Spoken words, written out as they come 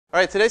All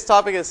right, today's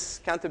topic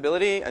is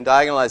countability and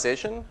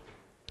diagonalization.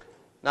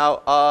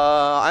 Now,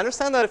 I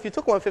understand that if you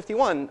took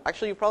 151,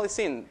 actually you've probably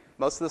seen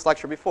most of this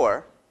lecture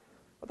before,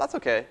 but that's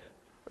okay.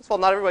 First of all,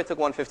 not everybody took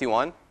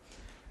 151.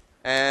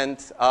 And,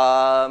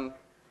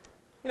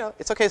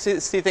 it's okay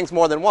to see things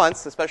more than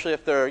once, especially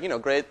if they're,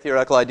 great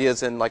theoretical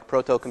ideas in, like,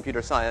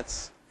 proto-computer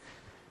science.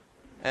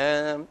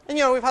 And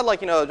we've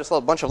had, just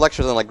a bunch of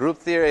lectures on, group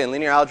theory and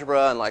linear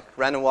algebra and,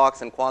 random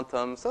walks and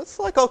quantum. So it's,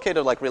 okay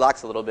to,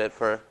 relax a little bit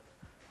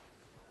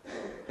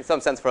in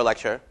some sense, for a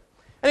lecture.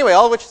 Anyway,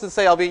 all of which is to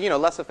say I'll be,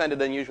 less offended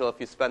than usual if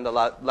you spend a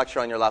lecture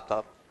on your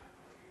laptop.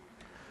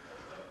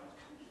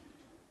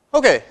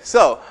 Okay,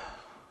 so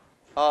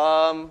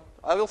I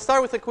will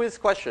start with a quiz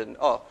question.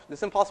 Oh, this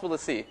is impossible to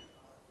see.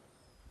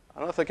 I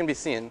don't know if it can be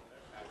seen.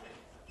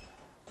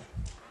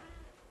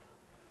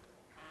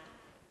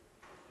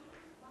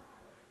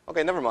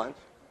 Okay, never mind.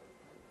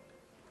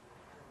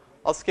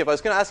 I'll skip. I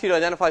was going to ask you to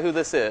identify who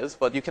this is,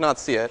 but you cannot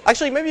see it.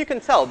 Actually, maybe you can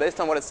tell based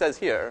on what it says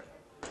here.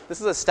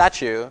 This is a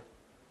statue.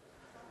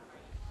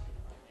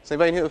 Does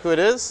anybody know who it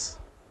is?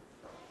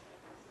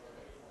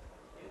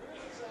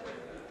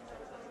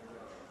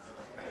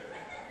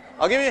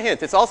 I'll give you a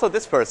hint. It's also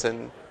this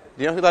person.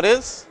 Do you know who that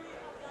is?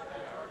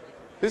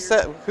 Who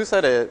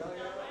said it?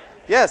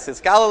 Yes,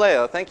 it's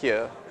Galileo. Thank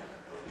you.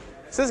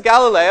 This is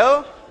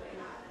Galileo.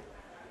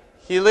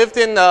 He lived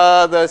in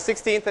the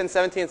 16th and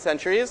 17th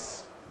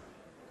centuries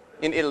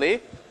in Italy.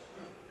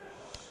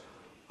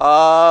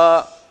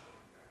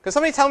 Could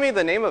somebody tell me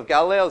the name of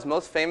Galileo's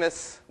most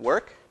famous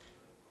work?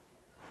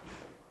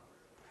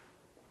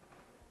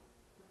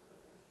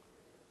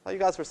 I thought you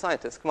guys were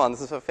scientists. Come on,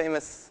 this is a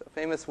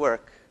famous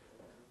work.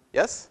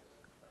 Yes?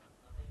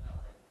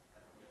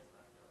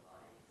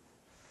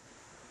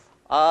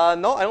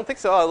 No, I don't think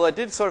so, although it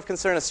did sort of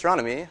concern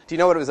astronomy. Do you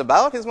know what it was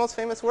about, his most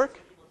famous work?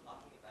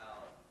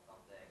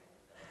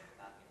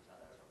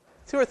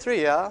 Two or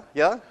three, yeah?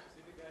 Yeah?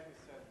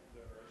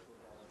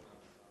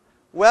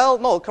 Well,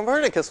 no,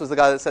 Copernicus was the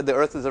guy that said the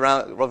Earth is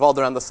revolved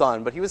around the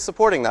sun, but he was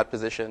supporting that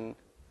position.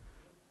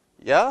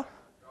 Yeah?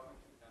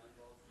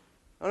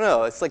 Oh,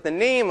 no, it's like the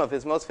name of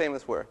his most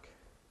famous work.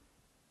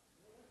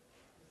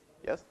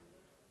 Yes?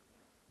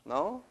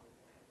 No?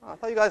 Oh, I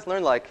thought you guys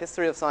learned,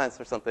 history of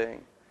science or something.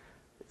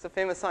 It's a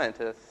famous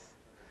scientist.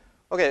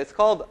 Okay, it's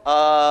called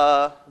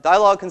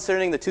Dialogue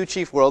Concerning the Two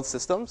Chief World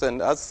Systems, and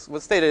as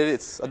was stated,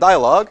 it's a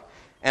dialogue,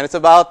 and it's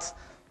about,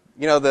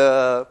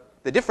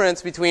 the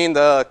difference between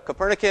the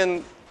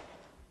Copernican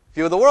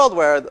view of the world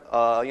where,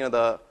 I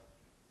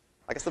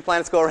guess the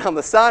planets go around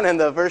the sun, and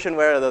the version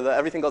where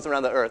everything goes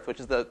around the Earth, which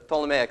is the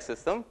Ptolemaic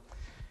system.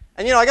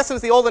 And, I guess it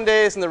was the olden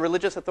days and the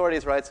religious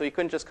authorities, right? So you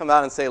couldn't just come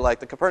out and say,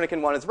 the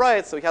Copernican one is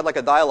right. So we had,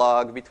 a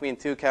dialogue between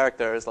two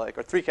characters, or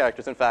three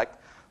characters, in fact,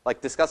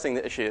 discussing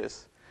the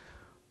issues.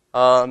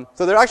 So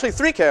there are actually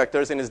three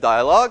characters in his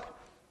dialogue.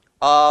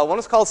 One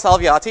is called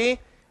Salviati.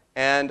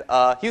 And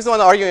he was the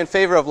one arguing in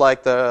favor of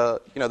the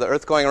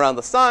Earth going around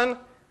the sun.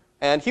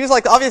 And he was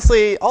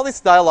obviously all these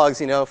dialogues,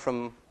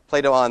 from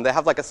Plato on, they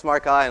have a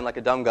smart guy and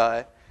a dumb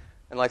guy.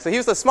 And so he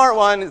was the smart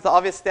one. He's the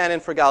obvious stand-in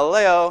for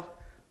Galileo.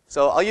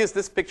 So I'll use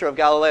this picture of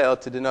Galileo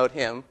to denote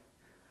him.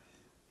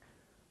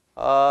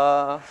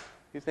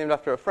 He's named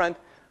after a friend.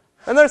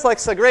 And there's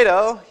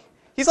Sagredo.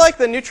 He's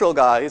the neutral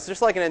guy. He's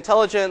just an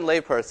intelligent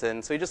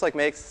layperson. So he just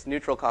makes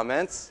neutral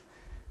comments.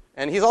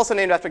 And he's also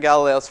named after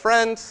Galileo's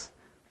friend.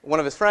 One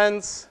of his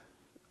friends,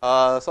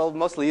 so I'll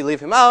mostly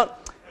leave him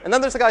out. And then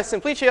there's a guy,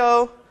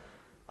 Simplicio,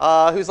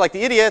 who's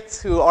the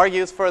idiot who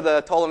argues for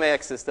the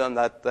Ptolemaic system,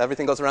 that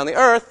everything goes around the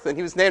Earth. And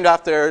he was named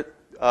after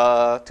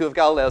two of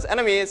Galileo's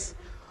enemies,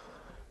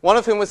 one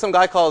of whom was some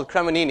guy called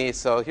Cremonini.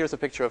 So here's a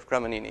picture of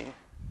Cremonini,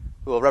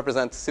 who will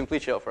represent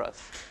Simplicio for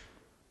us.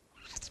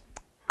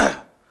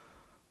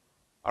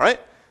 All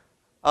right.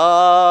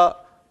 So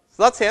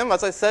that's him.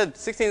 As I said,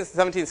 16th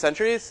and 17th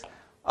centuries.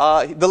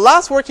 The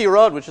last work he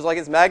wrote, which is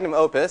his magnum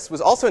opus,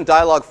 was also in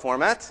dialogue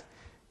format.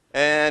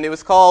 And it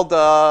was called,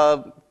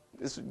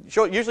 it's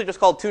usually just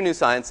called Two New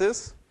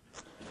Sciences.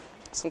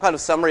 Some kind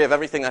of summary of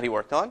everything that he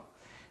worked on.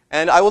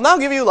 And I will now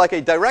give you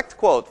a direct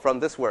quote from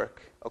this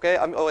work. Okay?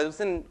 It was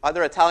in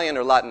either Italian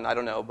or Latin, I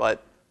don't know,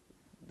 but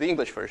the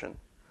English version.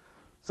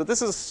 So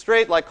this is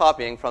straight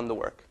copying from the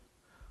work.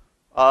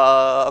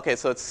 Okay,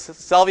 so it's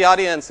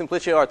Salviati and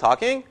Simplicio are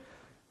talking.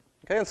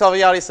 Okay, and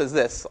Salviati says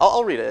this.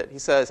 I'll read it. He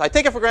says, I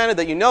take it for granted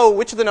that you know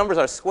which of the numbers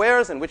are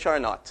squares and which are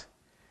not.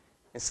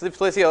 And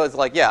Simplicio is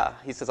yeah.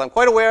 He says, I'm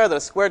quite aware that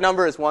a squared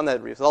number is one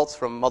that results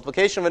from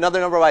multiplication of another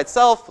number by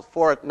itself,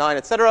 4, 9,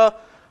 etc.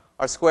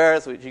 are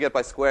squares, which you get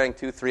by squaring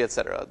 2, 3,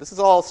 etc. This is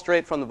all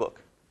straight from the book.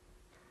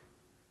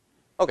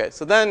 Okay,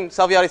 so then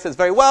Salviati says,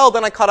 very well.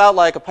 Then I cut out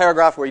a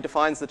paragraph where he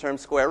defines the term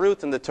square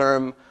root and the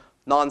term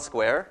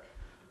non-square.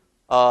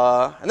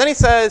 And then he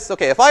says,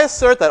 okay, if I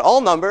assert that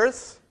all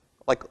numbers,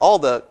 all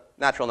the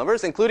natural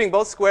numbers, including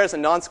both squares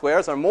and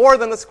non-squares, are more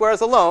than the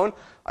squares alone,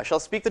 I shall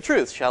speak the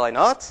truth, shall I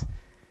not?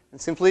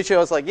 And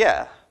Simplicio is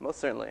yeah,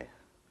 most certainly.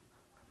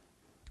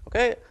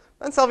 Okay,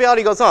 then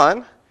Salviati goes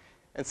on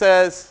and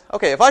says,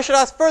 okay, if I should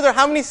ask further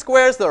how many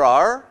squares there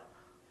are,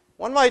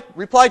 one might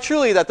reply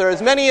truly that there are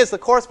as many as the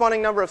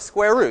corresponding number of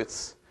square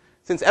roots,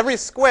 since every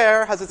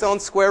square has its own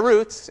square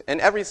root, and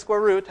every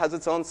square root has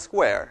its own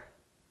square.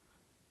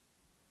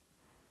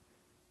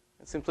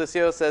 And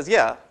Simplicio says,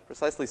 yeah,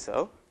 precisely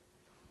so.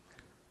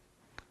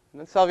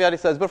 And then Salviati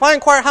says, but if I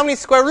inquire how many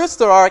square roots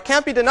there are, it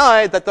can't be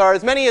denied that there are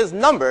as many as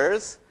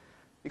numbers,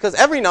 because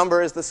every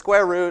number is the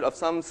square root of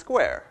some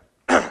square.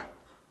 So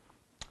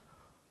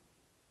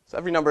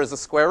every number is a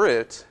square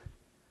root.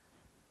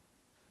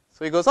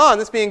 So he goes on,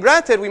 this being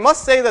granted, we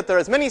must say that there are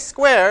as many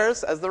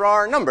squares as there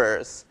are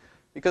numbers,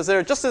 because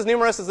they're just as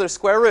numerous as their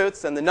square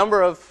roots, and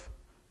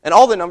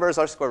all the numbers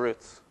are square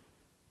roots.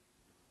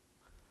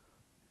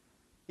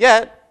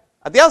 Yet,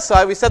 at the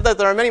outside, we said that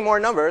there are many more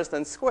numbers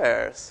than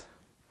squares.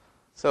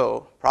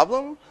 So,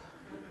 problem?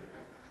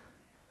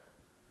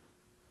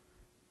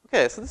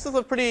 Okay, so this is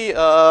a pretty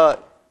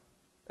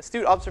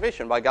astute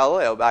observation by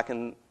Galileo back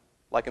in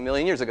like 1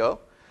 million years ago.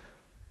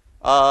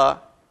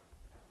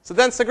 So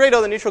then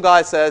Sagredo, the neutral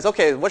guy, says,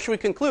 okay, what should we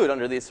conclude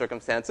under these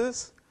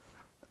circumstances?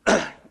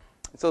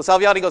 So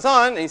Salviati goes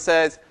on, and he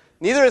says,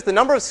 neither is the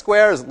number of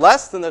squares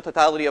less than the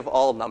totality of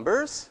all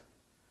numbers.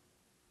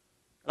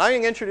 And I'm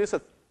going to introduce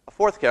a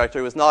fourth character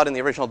who was not in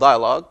the original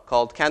dialogue,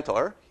 called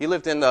Cantor. He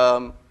lived in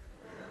the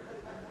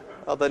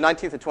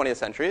 19th and 20th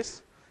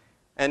centuries.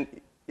 And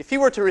if he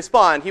were to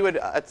respond, he would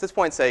at this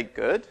point say,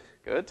 good,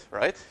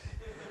 right?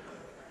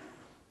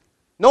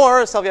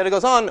 Nor, Salviati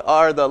goes on,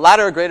 are the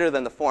latter greater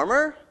than the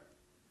former.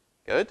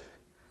 Good.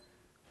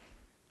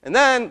 And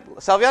then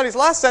Salviati's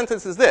last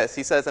sentence is this.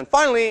 He says, and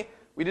finally,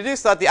 we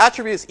deduce that the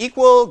attributes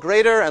equal,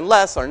 greater, and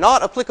less are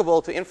not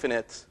applicable to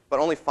infinite, but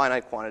only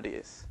finite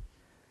quantities.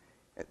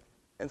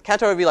 And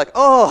Cantor would be like,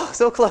 oh,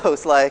 so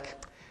close.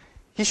 Like,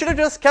 he should have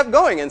just kept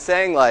going and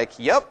saying, like,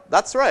 yep,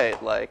 that's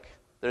right. Like,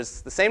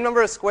 there's the same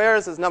number of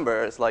squares as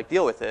numbers. Like,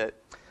 deal with it.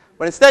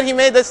 But instead, he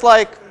made this,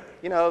 like,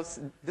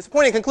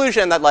 disappointing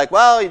conclusion that, like,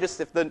 well,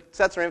 if the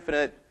sets are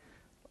infinite,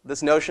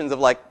 this notions of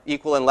like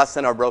equal and less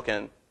than are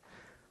broken.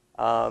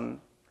 But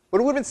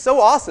it would have been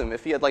so awesome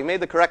if he had like made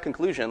the correct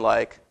conclusion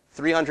like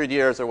 300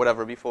 years or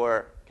whatever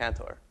before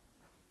Cantor.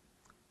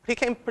 But he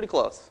came pretty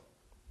close.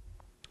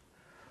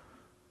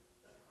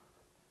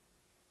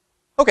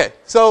 Okay,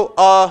 so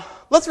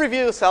let's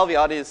review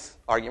Salviati's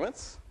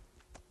arguments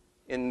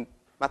in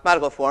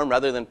mathematical form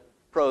rather than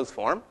prose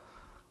form.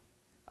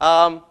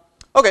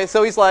 Okay,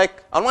 so he's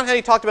like, on one hand,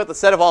 he talked about the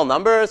set of all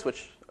numbers,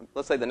 which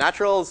let's say the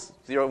naturals,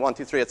 0, 1,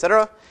 2, 3,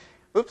 etc.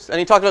 Oops. And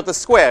he talked about the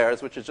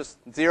squares, which is just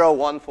 0,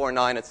 1, 4,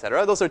 9,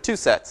 etc. Those are two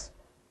sets.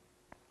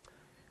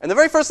 And the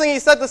very first thing he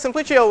said to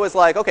Simplicio was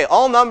like, okay,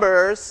 all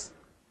numbers,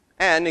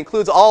 and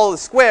includes all the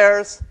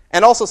squares,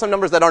 and also some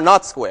numbers that are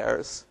not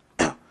squares,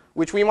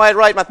 which we might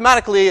write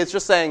mathematically as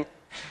just saying,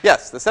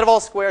 yes, the set of all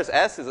squares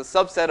S is a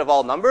subset of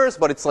all numbers,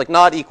 but it's like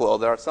not equal.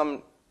 There are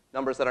some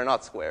numbers that are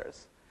not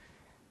squares.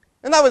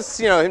 And that was,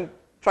 him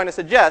trying to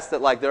suggest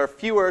that like there are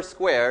fewer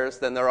squares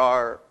than there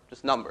are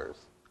just numbers.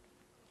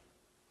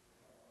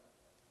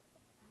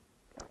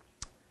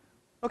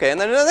 Okay,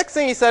 and then the next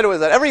thing he said was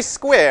that every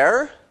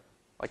square,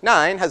 like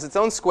 9, has its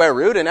own square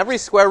root, and every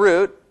square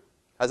root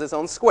has its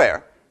own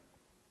square.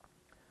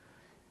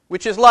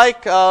 Which is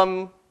like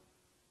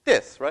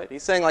this, right?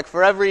 He's saying like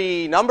for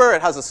every number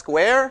it has a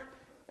square,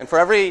 and for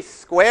every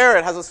square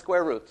it has a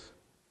square root.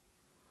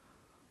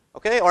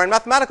 Okay, or in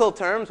mathematical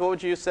terms, what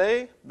would you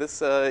say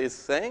this is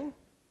saying?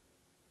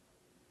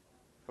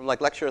 From like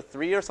lecture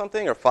 3 or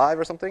something, or 5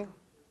 or something?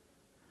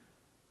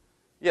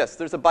 Yes,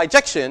 there's a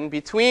bijection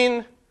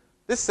between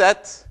this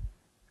set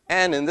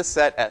and in this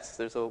set S.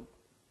 There's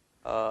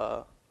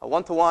a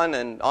one-to-one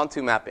and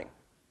onto mapping.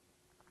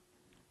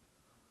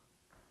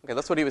 Okay,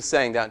 that's what he was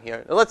saying down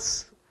here. Now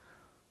let's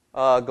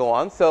go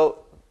on.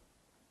 So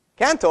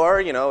Cantor,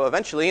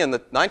 eventually in the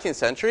 19th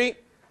century,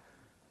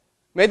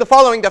 made the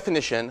following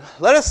definition.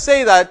 Let us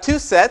say that two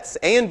sets,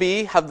 A and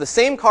B, have the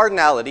same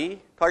cardinality.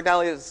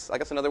 Cardinality is, I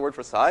guess, another word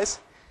for size.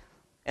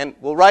 And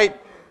we'll write,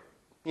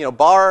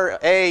 bar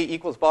A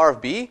equals bar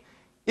of B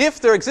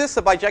if there exists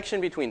a bijection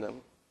between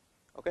them.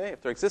 Okay,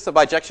 if there exists a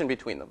bijection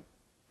between them.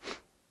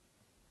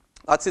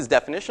 That's his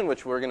definition,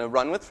 which we're going to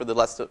run with for the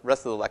rest of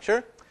the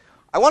lecture.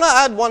 I want to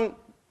add one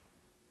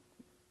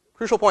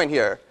crucial point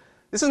here.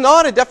 This is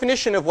not a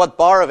definition of what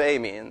bar of A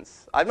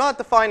means. I'm not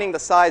defining the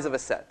size of a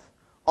set.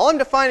 All I'm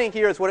defining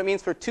here is what it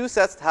means for two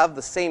sets to have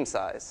the same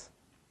size.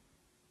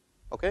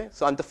 Okay,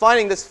 so I'm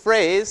defining this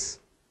phrase,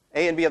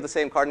 A and B have the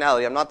same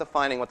cardinality. I'm not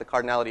defining what the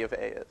cardinality of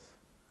A is.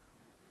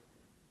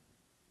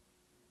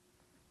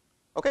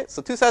 Okay,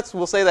 so two sets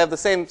will say they have the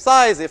same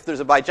size if there's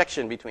a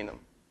bijection between them.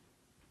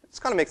 This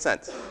kind of makes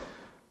sense.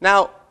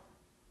 Now,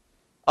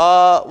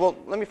 well,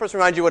 let me first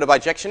remind you what a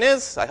bijection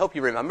is. I hope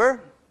you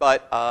remember.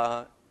 But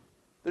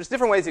there's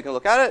different ways you can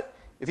look at it.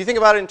 If you think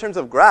about it in terms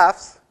of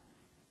graphs,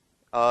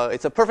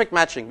 it's a perfect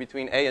matching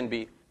between A and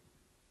B.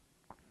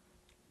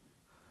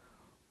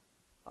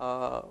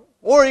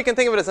 Or you can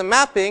think of it as a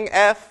mapping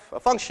f, a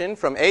function,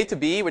 from A to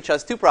B, which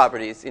has two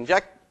properties.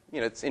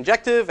 It's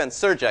injective and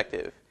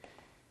surjective.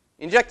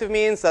 Injective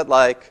means that,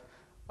 like,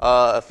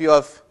 if you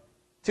have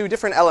two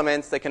different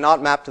elements that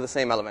cannot map to the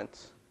same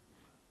element.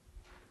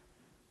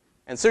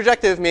 And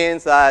surjective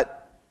means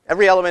that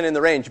every element in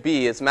the range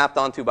B is mapped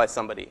onto by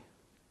somebody.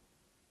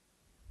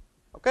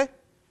 Okay?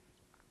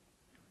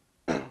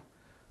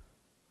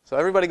 So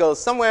everybody goes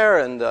somewhere,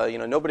 and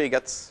nobody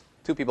gets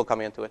two people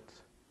coming into it.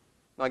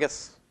 No, I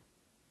guess,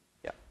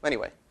 yeah.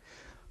 Anyway.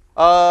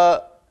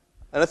 And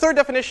the third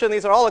definition,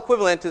 these are all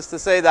equivalent, is to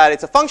say that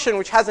it's a function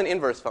which has an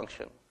inverse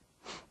function.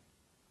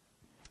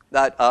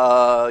 That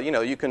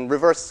you can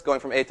reverse going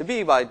from A to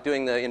B by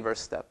doing the inverse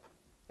step.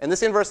 And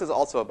this inverse is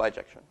also a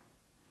bijection.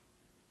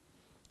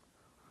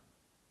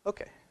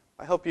 Okay,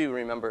 I hope you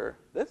remember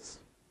this.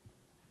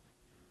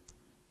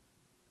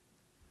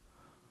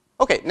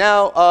 Okay,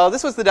 now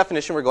this was the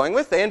definition we're going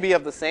with. A and B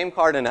have the same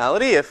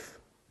cardinality if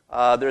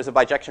there's a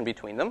bijection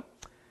between them.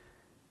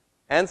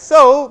 And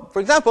so, for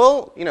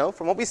example,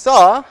 from what we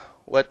saw,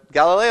 what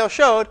Galileo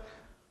showed,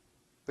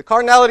 the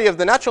cardinality of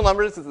the natural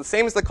numbers is the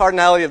same as the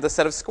cardinality of the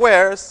set of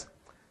squares,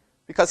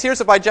 because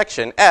here's a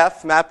bijection,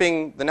 f,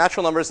 mapping the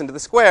natural numbers into the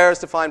squares,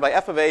 defined by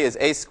f of a is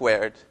a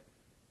squared.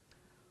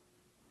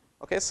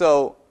 Okay,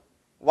 so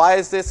why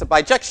is this a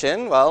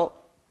bijection? Well,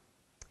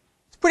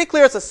 it's pretty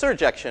clear it's a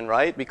surjection,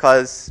 right?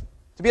 Because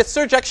to be a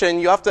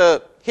surjection, you have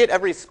to hit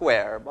every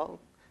square. Well,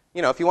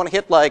 if you want to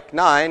hit like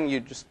 9, you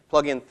just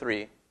plug in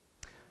 3.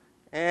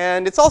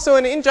 And it's also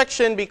an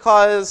injection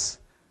because,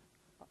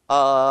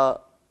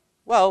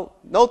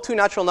 no two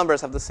natural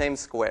numbers have the same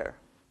square.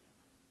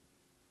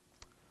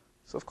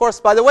 So of course,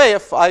 by the way,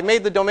 if I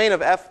made the domain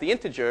of f the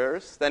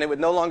integers, then it would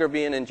no longer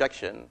be an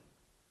injection.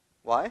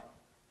 Why?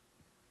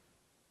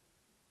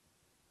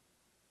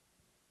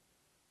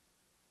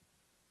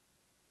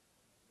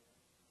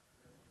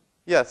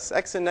 Yes,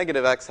 x and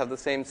negative x have the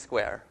same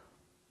square.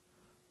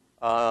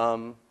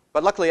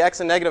 But luckily, x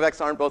and negative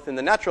x aren't both in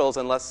the naturals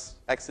unless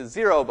x is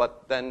 0,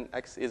 but then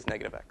x is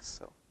negative x.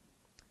 So,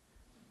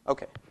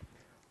 okay.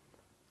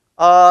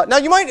 Now,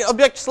 you might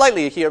object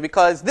slightly here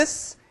because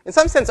this, in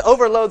some sense,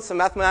 overloads some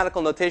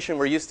mathematical notation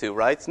we're used to,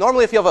 right? So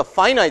normally, if you have a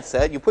finite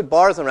set, you put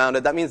bars around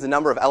it. That means the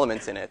number of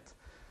elements in it.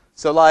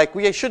 So,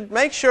 we should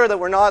make sure that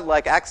we're not,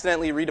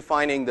 accidentally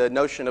redefining the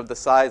notion of the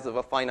size of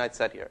a finite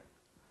set here.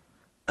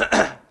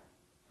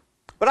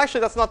 But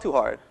actually, that's not too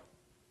hard.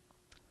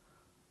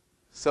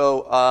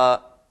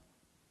 So,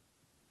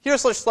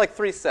 here's just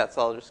 3 sets.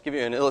 I'll just give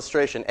you an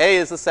illustration. A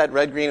is the set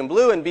red, green, and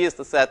blue, and B is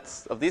the set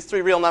of these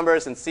 3 real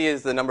numbers, and C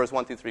is the numbers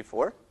 1, 2, 3,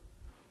 4.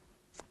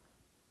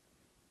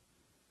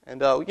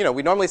 And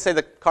we normally say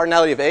the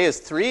cardinality of A is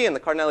 3, and the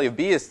cardinality of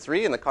B is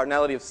 3, and the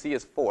cardinality of C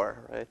is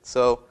 4, right?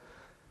 So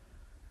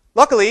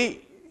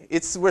luckily,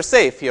 we're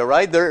safe here,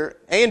 right? A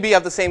and B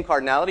have the same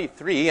cardinality,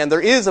 3, and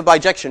there is a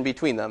bijection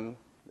between them.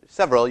 There's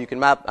several. You can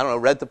map,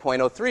 red to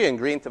 0.03, and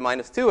green to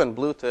 -2, and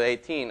blue to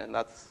 18, and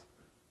that's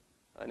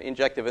an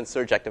injective and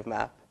surjective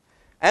map.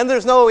 And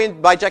there's no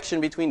bijection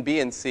between B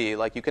and C.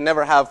 You can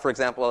never have, for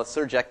example, a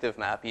surjective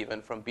map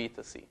even from B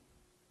to C.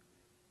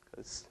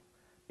 Because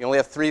you only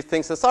have 3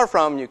 things to start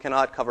from. You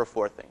cannot cover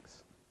 4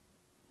 things.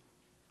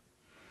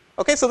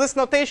 Okay, so this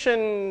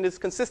notation is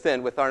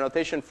consistent with our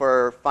notation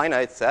for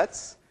finite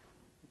sets.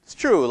 It's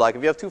true. If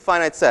you have 2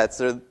 finite sets,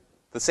 they're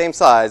the same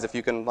size if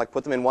you can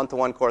put them in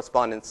one-to-one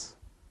correspondence,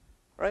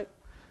 right?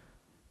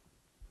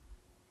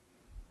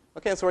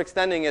 Okay, so we're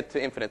extending it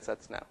to infinite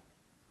sets now.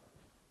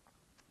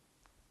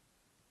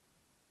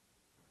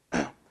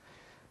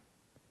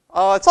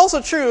 It's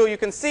also true, you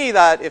can see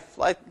that if,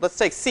 let's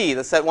take C,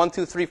 the set 1,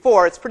 2, 3,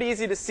 4, it's pretty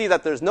easy to see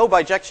that there's no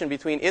bijection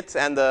between it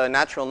and the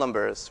natural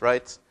numbers,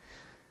 right?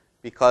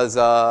 Because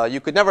you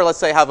could never, let's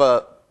say, have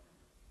a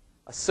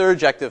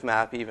surjective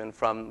map even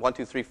from 1,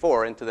 2, 3,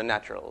 4 into the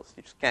naturals.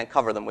 You just can't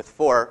cover them with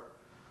 4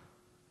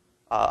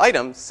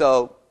 items.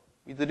 So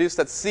you deduce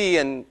that C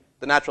and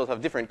the naturals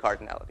have different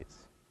cardinalities.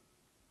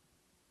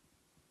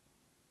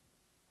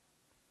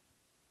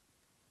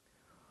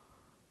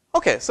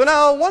 Okay, so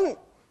now one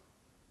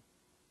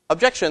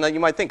objection that you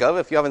might think of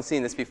if you haven't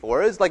seen this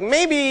before is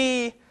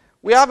maybe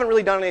we haven't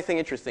really done anything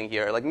interesting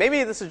here.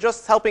 Maybe this is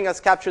just helping us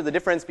capture the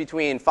difference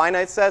between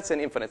finite sets and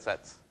infinite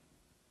sets.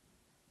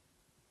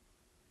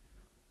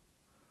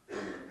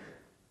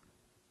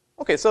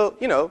 Okay, so,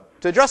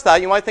 to address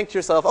that, you might think to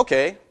yourself,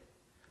 okay,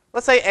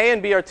 let's say A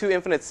and B are 2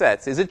 infinite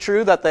sets. Is it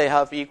true that they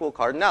have equal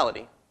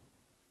cardinality?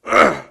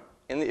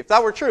 And if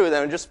that were true,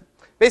 then it would just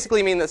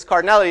basically mean this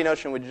cardinality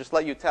notion would just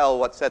let you tell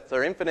what sets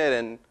are infinite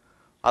and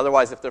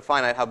otherwise, if they're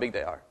finite, how big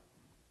they are.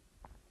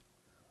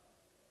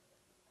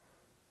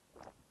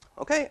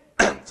 Okay,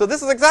 so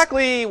this is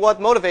exactly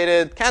what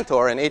motivated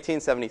Cantor in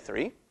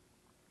 1873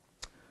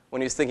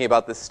 when he was thinking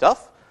about this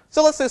stuff.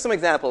 So let's do some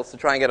examples to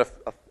try and get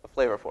a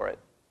flavor for it.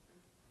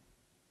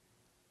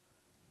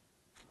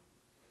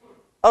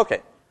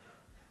 Okay,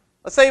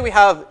 let's say we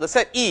have the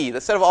set E,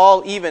 the set of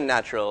all even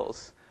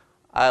naturals.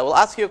 I will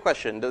ask you a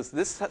question. Does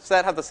this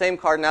set have the same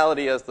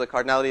cardinality as the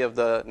cardinality of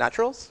the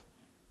naturals?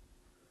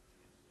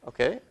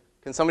 Okay,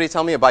 can somebody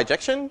tell me a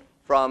bijection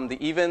from the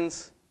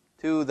evens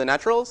to the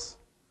naturals?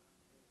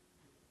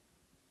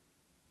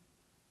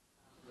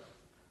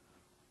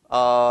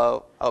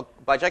 a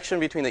bijection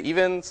between the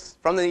evens,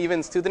 from the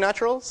evens to the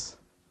naturals?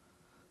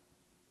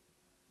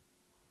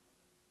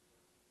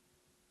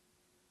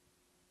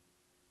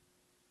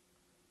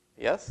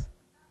 Yes?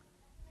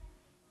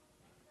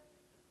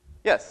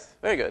 Yes,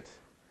 very good.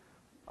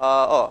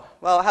 Well,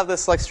 I have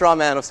this like straw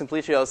man of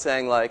Simplicio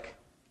saying like,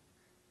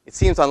 it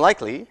seems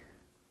unlikely,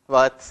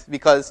 but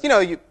because,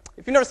 if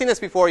you've never seen this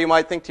before, you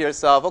might think to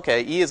yourself,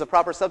 okay, E is a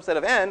proper subset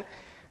of N,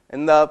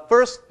 and the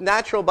first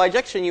natural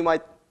bijection you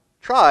might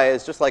try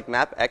is just like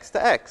map X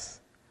to X,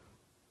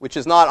 which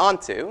is not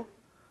onto.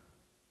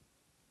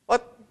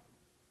 But,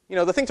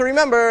 the thing to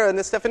remember in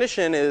this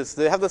definition is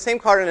they have the same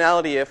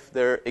cardinality if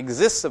there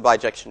exists a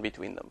bijection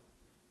between them.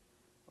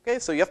 Okay,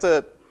 so you have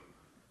to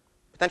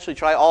potentially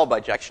try all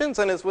bijections,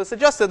 and as was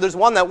suggested, there's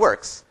one that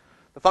works.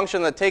 The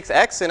function that takes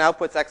X and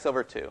outputs X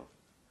over 2.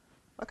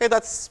 Okay,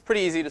 that's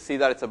pretty easy to see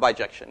that it's a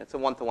bijection. It's a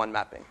one-to-one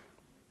mapping.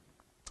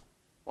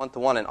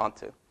 One-to-one and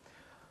onto.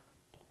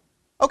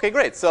 Okay,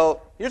 great.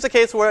 So here's a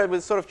case where it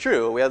was sort of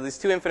true. We had these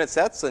two infinite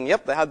sets, and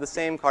yep, they had the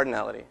same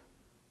cardinality.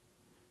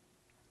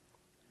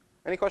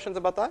 Any questions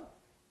about that?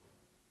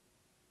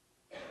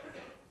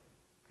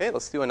 Okay,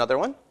 let's do another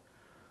one.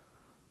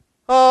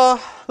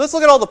 Let's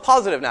look at all the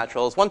positive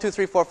naturals, 1, 2,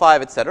 3, 4,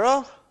 5,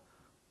 etc.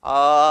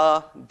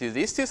 Do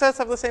these two sets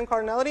have the same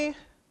cardinality?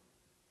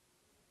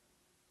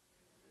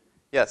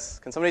 Yes.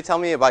 Can somebody tell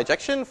me a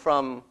bijection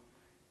from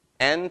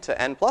n to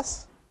n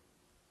plus?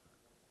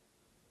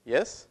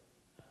 Yes?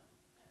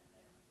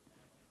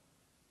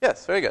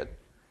 Yes, very good.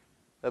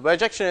 The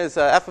bijection is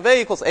f of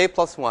a equals a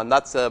plus 1.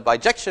 That's a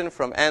bijection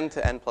from n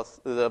to n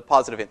plus the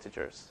positive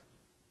integers.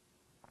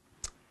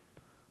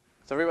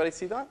 Does everybody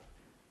see that?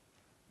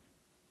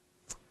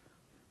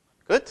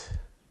 Good.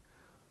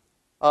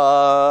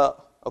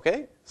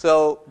 Okay.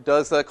 So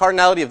does the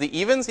cardinality of the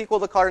evens equal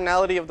the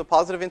cardinality of the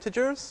positive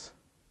integers?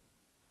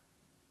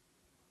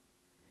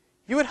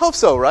 You would hope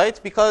so, right?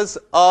 Because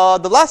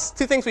the last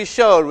two things we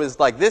showed was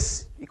like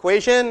this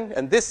equation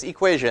and this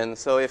equation.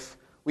 So if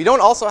we don't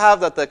also have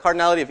that the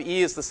cardinality of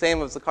E is the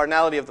same as the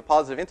cardinality of the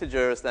positive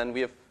integers, then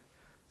we have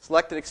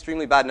selected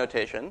extremely bad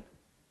notation.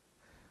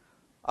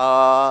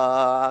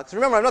 Because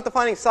remember, I'm not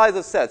defining size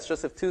of sets,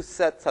 just if two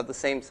sets have the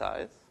same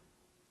size.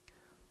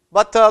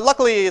 But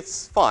luckily,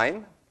 it's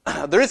fine.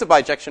 There is a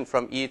bijection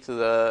from E to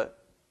the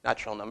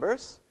natural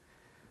numbers,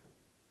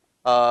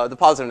 the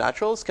positive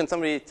naturals. Can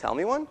somebody tell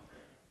me one?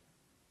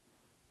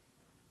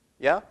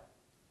 Yeah?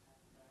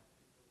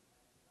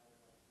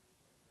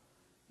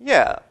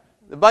 Yeah.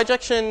 The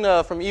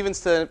bijection from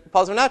evens to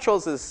positive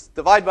naturals is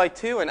divide by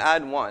 2 and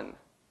add 1.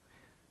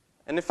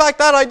 And in fact,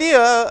 that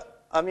idea,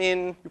 I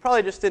mean, you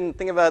probably just didn't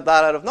think about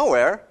that out of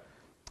nowhere.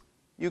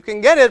 You can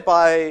get it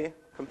by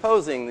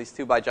composing these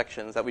two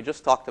bijections that we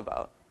just talked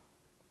about.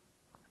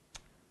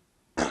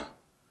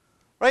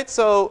 Right,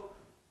 so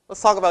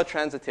let's talk about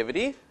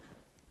transitivity.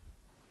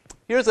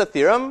 Here's a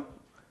theorem,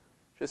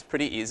 which is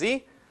pretty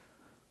easy.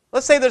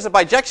 Let's say there's a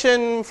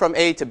bijection from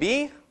A to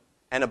B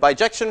and a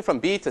bijection from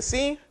B to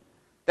C.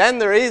 Then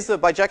there is a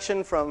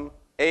bijection from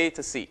A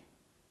to C.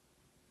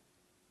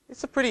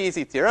 It's a pretty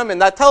easy theorem,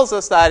 and that tells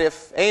us that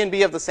if A and B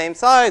have the same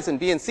size and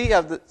B and C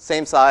have the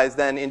same size,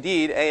 then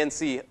indeed A and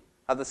C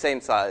have the same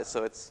size.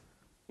 So it's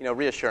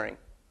reassuring.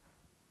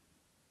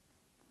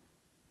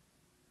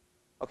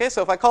 Okay,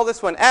 so if I call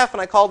this one F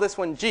and I call this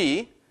one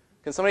G,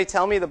 can somebody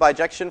tell me the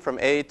bijection from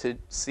A to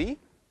C?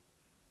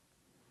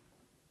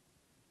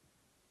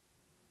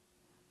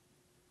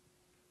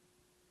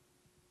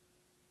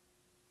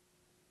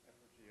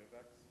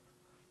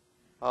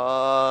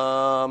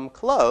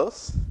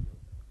 Close.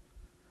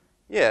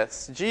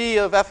 Yes, G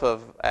of F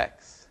of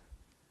X.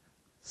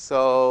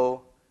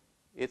 So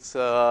it's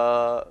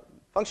a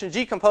function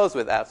G composed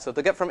with F. So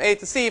to get from A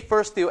to C,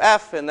 first do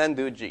F and then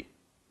do G.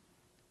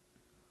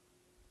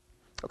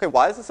 Okay,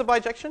 why is this a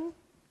bijection?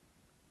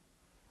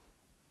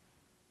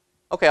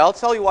 Okay, I'll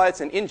tell you why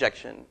it's an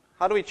injection.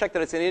 How do we check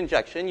that it's an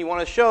injection? You want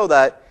to show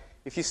that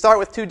if you start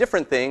with two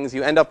different things,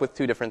 you end up with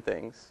two different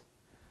things.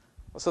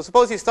 So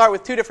suppose you start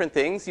with two different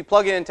things. You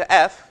plug it into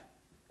F.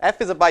 F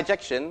is a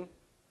bijection.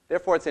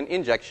 Therefore, it's an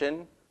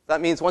injection.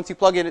 That means once you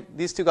plug in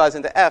these two guys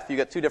into F, you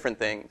get two different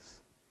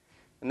things.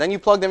 And then you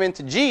plug them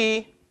into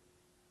G.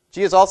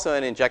 G is also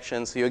an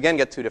injection, so you again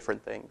get two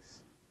different things.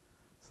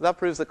 So that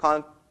proves the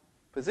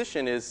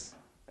composition is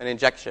an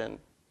injection.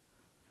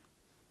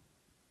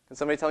 Can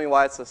somebody tell me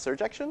why it's a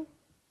surjection?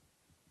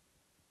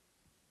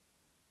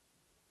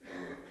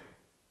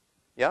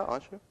 Yeah,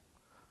 Anshu?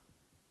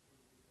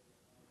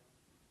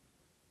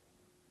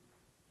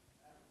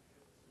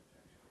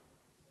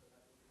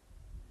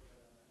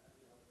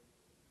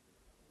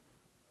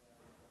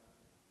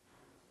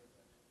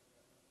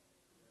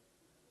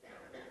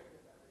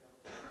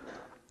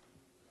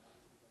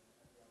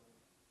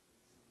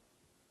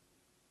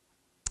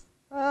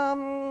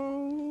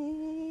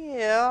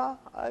 Yeah,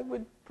 I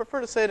would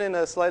prefer to say it in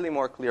a slightly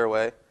more clear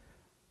way.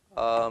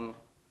 How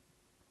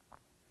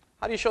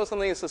do you show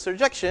something is a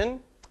surjection?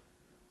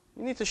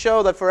 You need to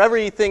show that for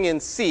everything in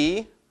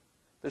C,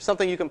 there's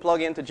something you can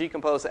plug into G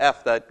compose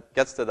F that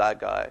gets to that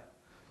guy.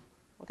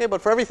 Okay,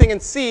 but for everything in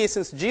C,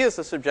 since G is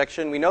a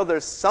surjection, we know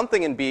there's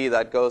something in B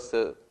that goes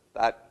to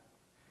that.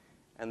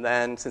 And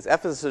then since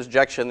F is a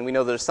surjection, we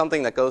know there's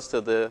something that goes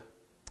to the.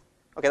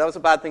 Okay, that was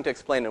a bad thing to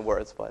explain in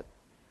words, but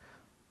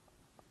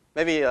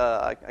maybe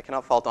I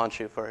cannot fault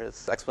Anshu for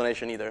his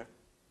explanation either.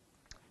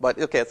 But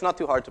okay, it's not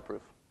too hard to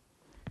prove.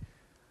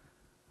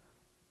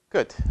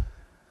 Good.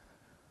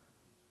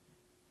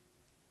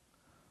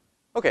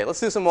 Okay, let's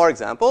do some more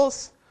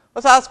examples.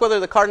 Let's ask whether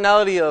the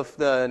cardinality of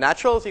the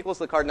naturals equals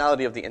the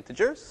cardinality of the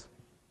integers.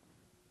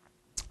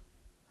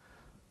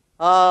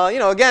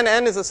 Again,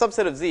 n is a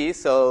subset of z,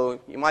 so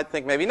you might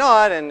think maybe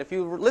not. And if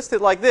you list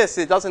it like this,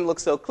 it doesn't look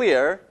so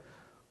clear.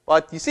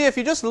 But you see, if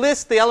you just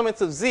list the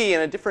elements of z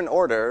in a different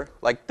order,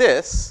 like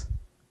this,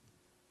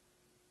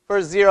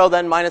 first 0,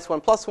 then minus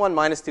 1 plus 1,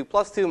 minus 2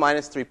 plus 2,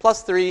 minus 3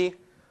 plus 3,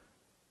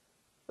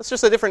 that's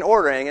just a different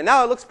ordering. And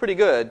now it looks pretty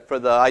good for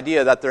the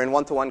idea that they're in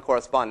one-to-one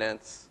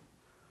correspondence.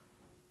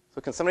 So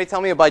can somebody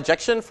tell me a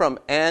bijection from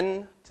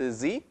n to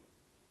z?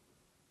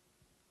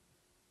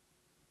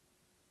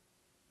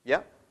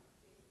 Yeah?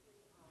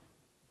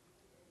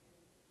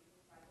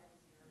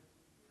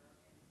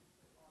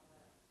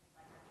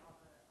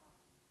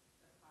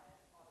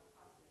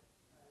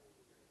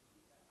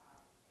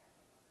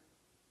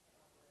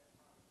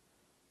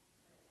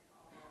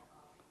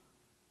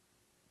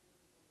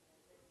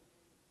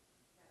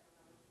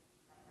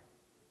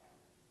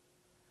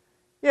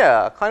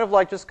 Yeah, kind of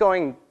like just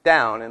going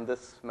down in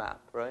this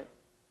map, right?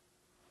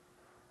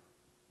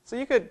 So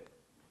you could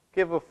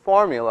give a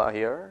formula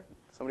here.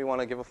 Somebody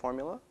want to give a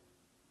formula?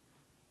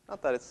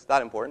 Not that it's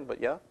that important,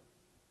 but yeah.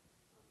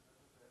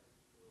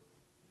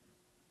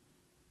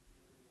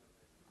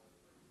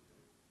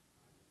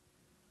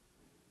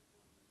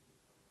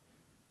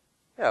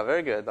 Yeah,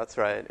 very good. That's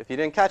right. If you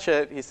didn't catch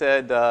it, he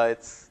said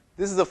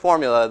this is a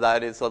formula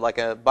that is like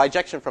a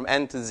bijection from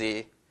n to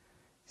z.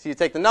 So you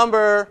take the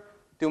number,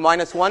 do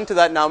minus 1 to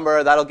that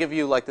number. That'll give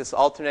you like this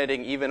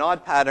alternating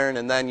even-odd pattern,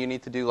 and then you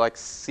need to do like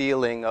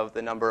ceiling of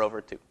the number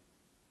over 2.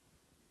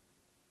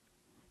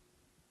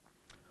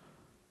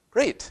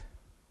 Great.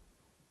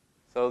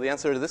 So the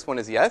answer to this one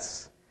is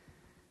yes.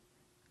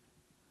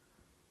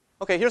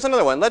 Okay, here's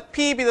another one. Let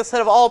P be the set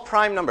of all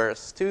prime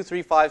numbers, 2,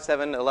 3, 5,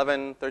 7,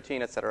 11,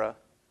 13, etc.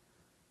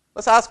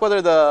 Let's ask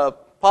whether the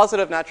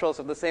positive naturals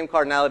have the same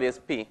cardinality as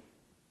P. So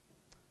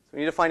we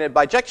need to find a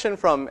bijection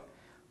from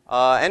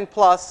n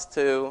plus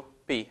to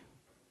P.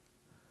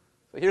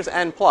 So here's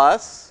n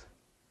plus.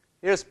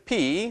 Here's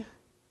P.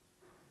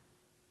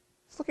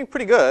 It's looking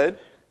pretty good.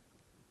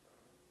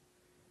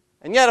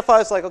 And yet if I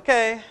was like,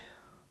 okay,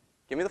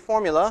 give me the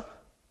formula,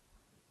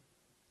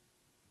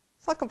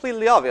 it's not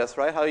completely obvious,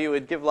 right, how you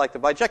would give like the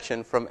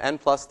bijection from n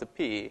plus to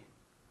P.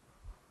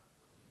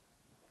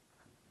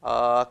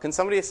 Can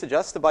somebody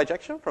suggest a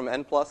bijection from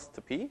n plus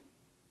to P?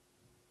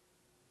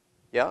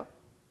 Yeah?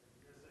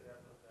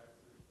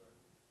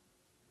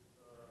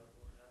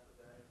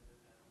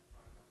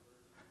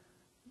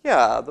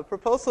 Yeah, the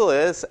proposal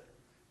is,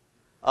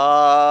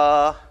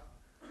 I'll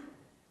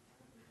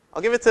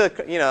give it to,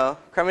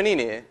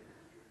 Cremonini.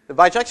 The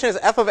bijection is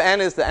f of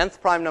n is the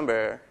nth prime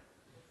number.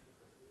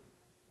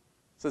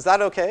 So is that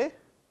okay?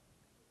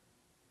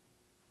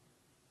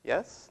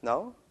 Yes?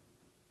 No?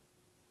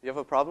 Do you have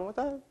a problem with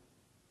that?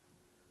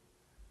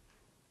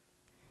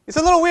 It's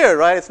a little weird,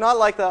 right? It's not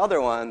like the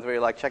other ones where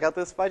you're like, check out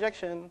this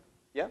bijection.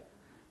 Yeah?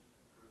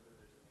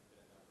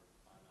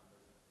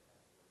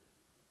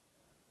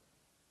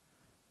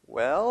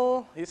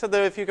 Well, you said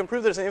that if you can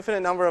prove there's an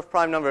infinite number of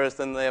prime numbers,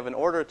 then they have an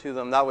order to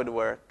them. That would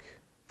work.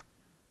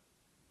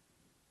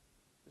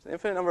 There's an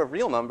infinite number of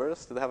real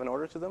numbers. Do they have an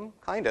order to them?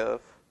 Kind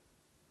of.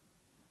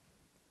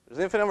 There's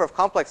an infinite number of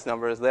complex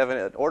numbers. Do they have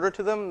an order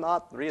to them?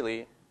 Not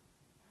really.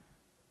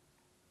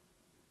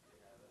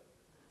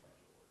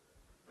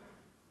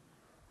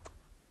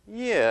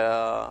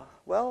 Yeah.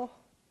 Well,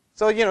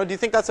 so, do you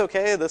think that's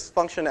okay? This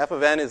function f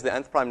of n is the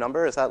nth prime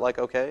number. Is that like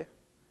okay?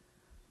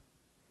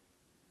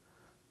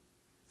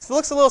 It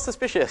looks a little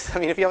suspicious. I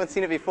mean, if you haven't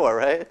seen it before,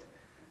 right?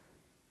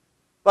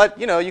 But,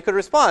 you could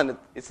respond.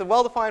 It's a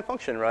well-defined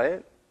function,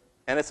 right?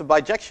 And it's a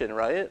bijection,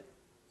 right?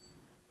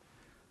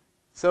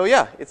 So,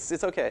 yeah,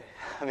 it's okay.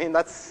 I mean,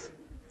 it's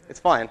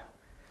fine.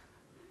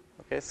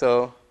 Okay,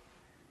 so,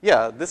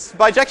 yeah, this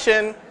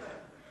bijection,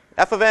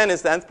 f of n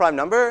is the nth prime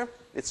number.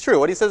 It's true.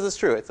 What he says is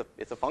true.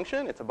 It's a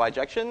function. It's a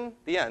bijection.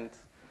 The end.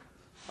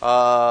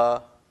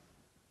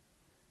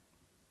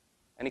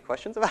 Any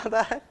questions about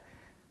that?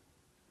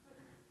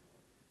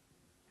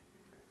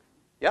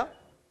 Yeah?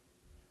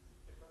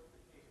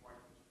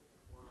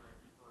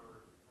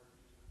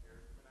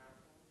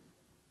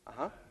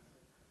 Uh-huh.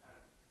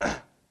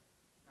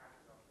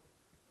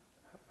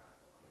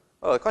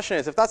 Well, the question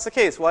is, if that's the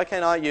case, why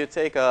cannot you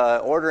take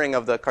ordering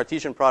of the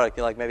Cartesian product,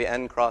 like maybe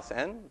n cross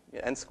n,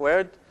 n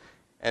squared,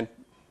 and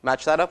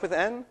match that up with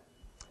n?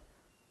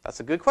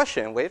 That's a good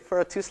question. Wait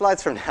for 2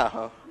 slides from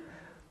now.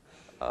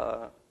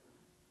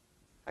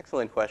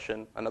 Excellent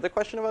question. Another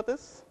question about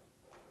this?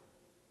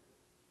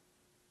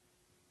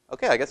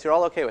 Okay, I guess you're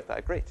all okay with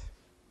that. Great.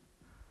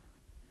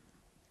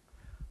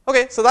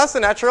 Okay, so that's the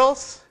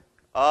naturals.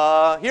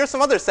 Here are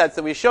some other sets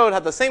that we showed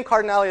have the same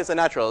cardinality as the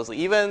naturals, the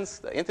evens,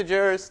 the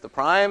integers, the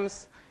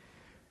primes.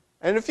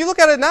 And if you look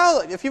at it now,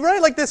 if you write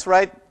it like this,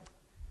 right,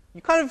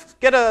 you kind of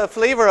get a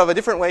flavor of a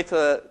different way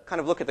to kind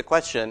of look at the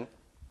question.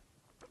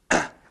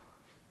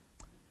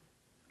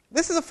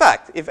 This is a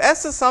fact. If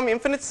S is some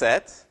infinite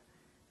set,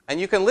 and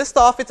you can list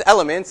off its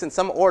elements in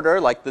some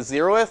order, like the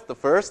 0th, the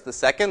 1st, the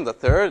 2nd, the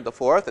 3rd, the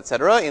 4th,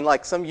 etc., in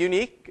like some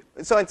unique,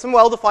 so in some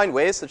well-defined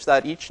ways such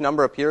that each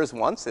number appears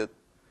once,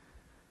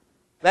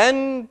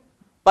 then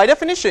by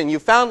definition, you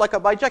found like a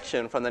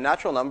bijection from the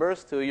natural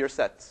numbers to your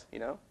set, you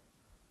know?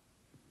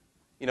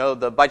 You know,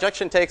 the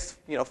bijection takes,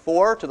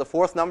 4 to the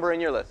 4th number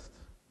in your list.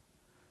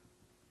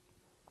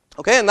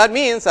 Okay, and that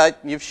means that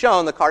you've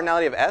shown the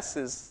cardinality of S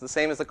is the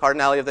same as the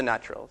cardinality of the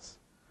naturals.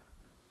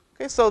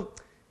 Okay, so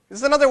this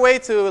is another way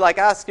to like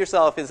ask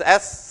yourself, is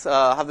S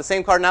have the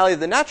same cardinality as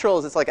the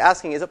naturals? It's like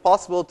asking, is it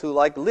possible to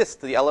like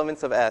list the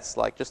elements of S,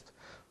 like just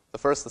the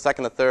 1st, the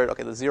 2nd, the 3rd,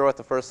 okay, the 0th,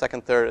 the 1st,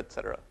 2nd, 3rd,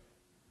 etc.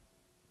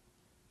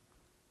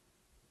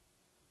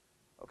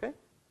 Okay?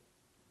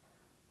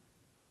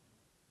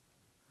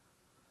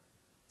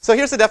 So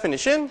here's the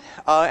definition.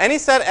 Any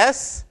set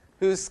S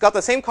who's got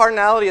the same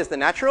cardinality as the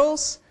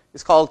naturals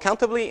is called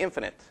countably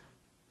infinite.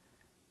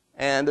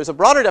 And there's a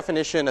broader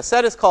definition. A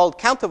set is called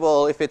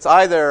countable if it's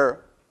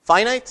either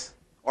finite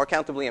or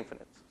countably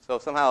infinite. So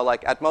somehow,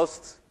 like, at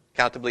most,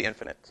 countably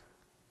infinite.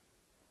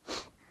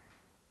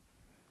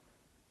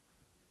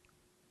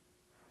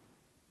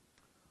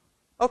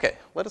 Okay,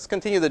 let us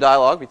continue the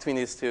dialogue between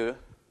these two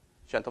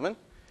gentlemen.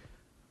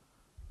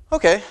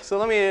 Okay, so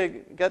let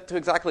me get to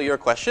exactly your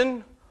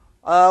question.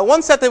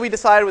 One set that we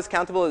decided was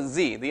countable is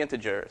Z, the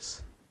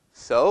integers.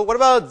 So what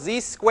about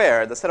Z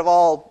squared, the set of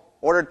all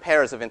ordered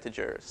pairs of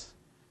integers?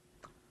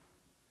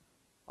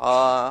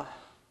 Are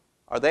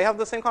they have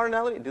the same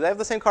cardinality? Do they have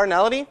the same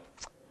cardinality?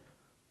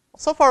 Well,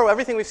 so far,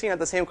 everything we've seen had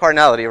the same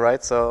cardinality,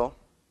 right? So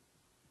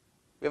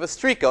we have a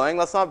streak going.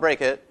 Let's not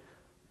break it.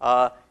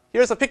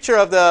 Here's a picture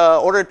of the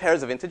ordered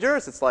pairs of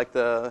integers. It's like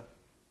the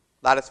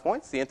lattice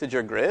points, the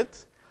integer grid.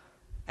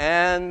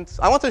 And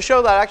I want to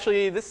show that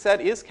actually this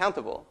set is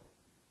countable.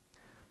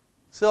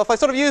 So if I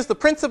sort of use the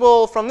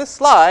principle from this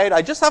slide,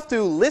 I just have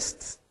to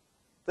list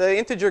the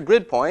integer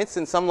grid points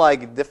in some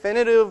like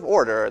definitive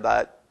order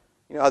that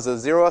has a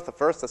 0th, a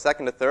 1st, a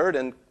 2nd, a 3rd,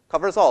 and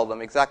covers all of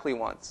them exactly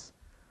once.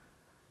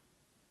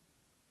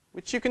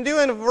 Which you can do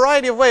in a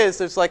variety of ways.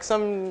 There's like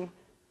some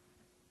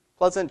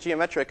pleasant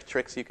geometric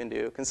tricks you can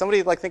do. Can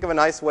somebody like think of a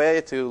nice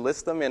way to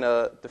list them in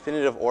a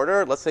definitive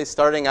order? Let's say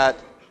starting at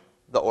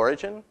the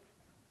origin.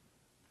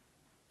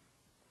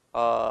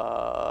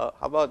 How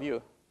about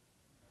you?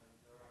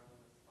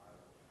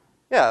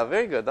 Yeah,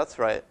 very good. That's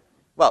right.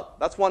 Well,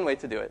 that's one way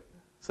to do it.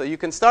 So you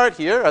can start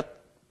here at,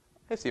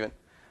 hey Stephen,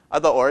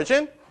 at the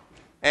origin,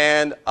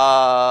 and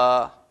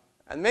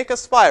make a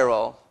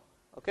spiral.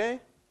 Okay.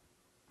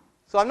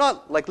 So I'm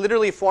not like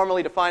literally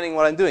formally defining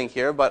what I'm doing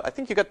here, but I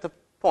think you get the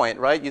point,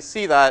 right? You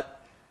see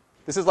that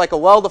this is like a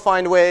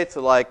well-defined way to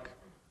like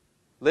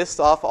list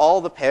off all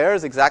the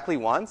pairs exactly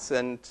once,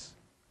 and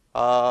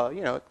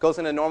it goes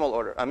in a normal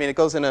order. I mean, it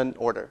goes in an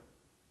order.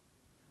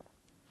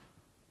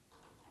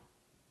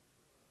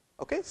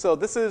 Okay, so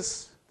this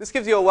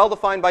gives you a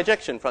well-defined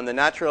bijection from the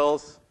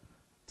naturals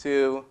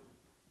to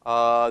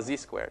Z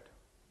squared.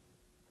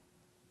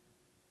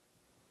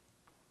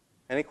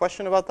 Any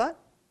question about that?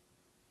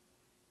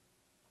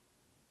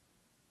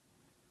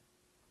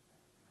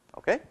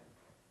 Okay.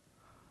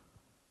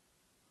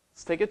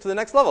 Let's take it to the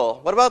next level.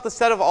 What about the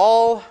set of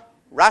all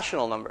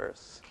rational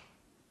numbers?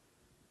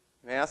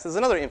 You may ask, this is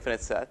another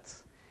infinite set.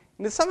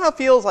 And it somehow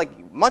feels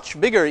like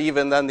much bigger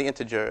even than the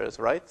integers,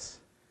 right?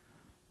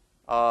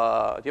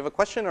 Do you have a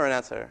question or an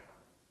answer?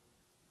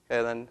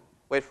 Okay, then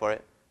wait for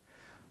it.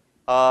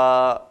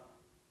 Now,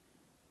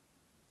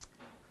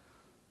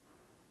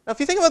 if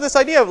you think about this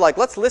idea of like,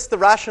 let's list the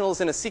rationals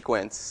in a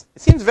sequence,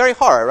 it seems very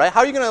hard, right?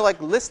 How are you going to like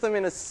list them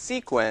in a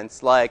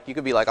sequence? Like, you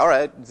could be like, all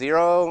right,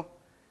 0,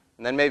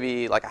 and then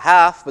maybe like a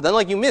half, but then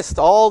like you missed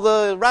all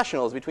the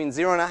rationals between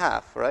 0 and a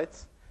half, right?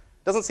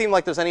 It doesn't seem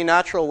like there's any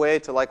natural way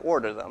to like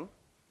order them.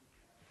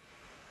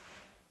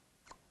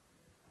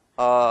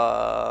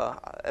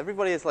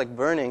 Everybody is like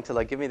burning to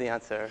like give me the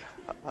answer.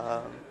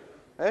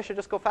 Maybe I should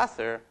just go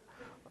faster.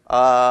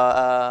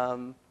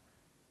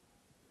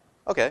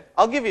 Okay,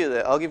 I'll give you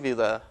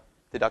the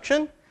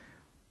deduction.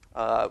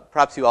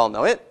 Perhaps you all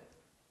know it.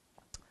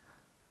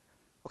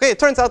 Okay, it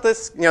turns out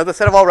this the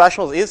set of all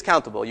rationals is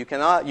countable. You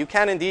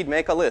can indeed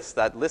make a list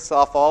that lists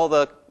off all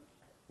the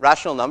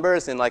rational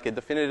numbers in like a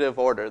definitive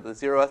order: the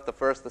 0th, the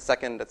 1st, the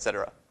 2nd,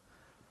 etc.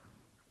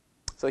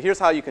 So here's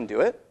how you can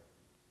do it.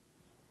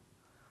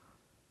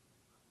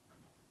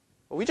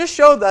 Well, we just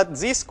showed that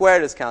Z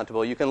squared is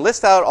countable. You can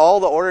list out all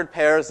the ordered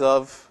pairs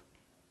of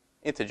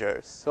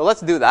integers. So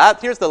let's do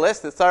that. Here's the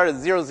list. It started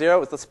at 0, 0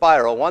 with the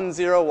spiral. 1,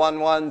 0, 1,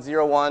 1,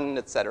 0, 1,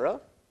 etc.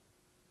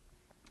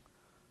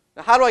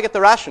 Now, how do I get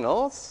the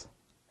rationals?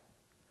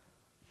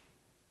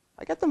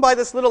 I get them by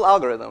this little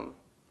algorithm.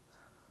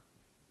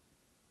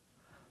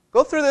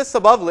 Go through this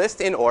above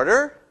list in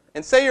order.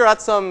 and say you're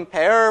at some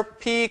pair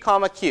p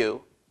comma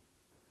q,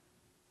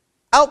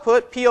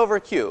 output p over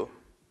q.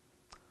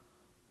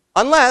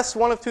 Unless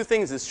one of two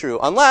things is true.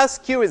 Unless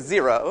q is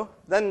 0,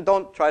 then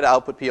don't try to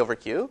output p over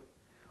q.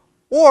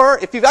 Or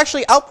if you've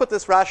actually output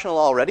this rational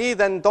already,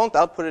 then don't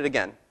output it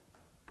again.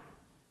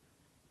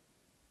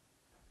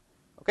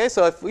 Okay,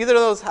 so if either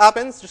of those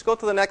happens, just go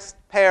to the next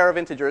pair of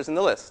integers in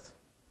the list.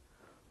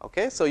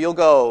 Okay, so you'll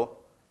go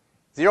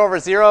 0 over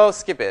 0,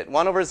 skip it.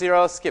 1 over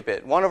 0, skip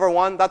it. 1 over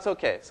 1, that's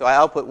okay. So I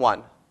output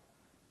 1.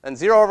 Then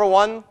 0 over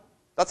 1,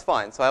 that's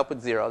fine. So I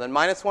output 0. Then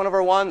minus 1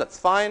 over 1, that's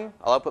fine.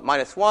 I'll output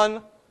minus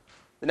 1.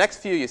 The next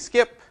few you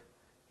skip.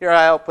 Here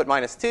I output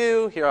minus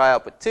 2. Here I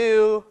output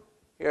 2.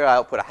 Here I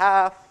output a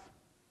half.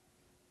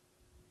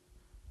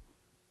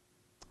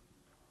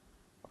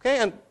 Okay,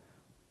 and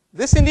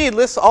this indeed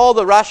lists all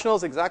the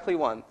rationals exactly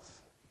once.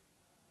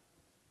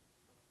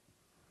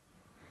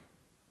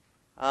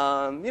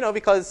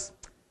 Because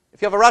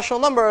if you have a rational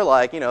number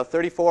like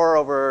 34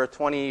 over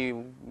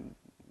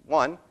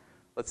 21,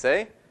 let's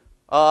say,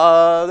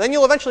 then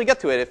you'll eventually get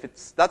to it.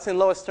 If that's in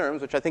lowest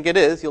terms, which I think it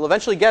is, you'll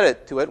eventually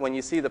get to it when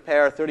you see the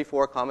pair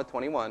 34 comma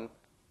 21.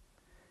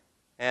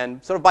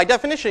 And sort of by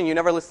definition, you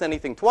never list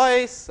anything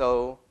twice,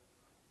 so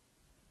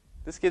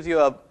this gives you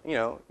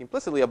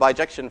implicitly a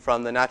bijection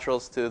from the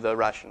naturals to the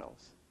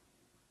rationals.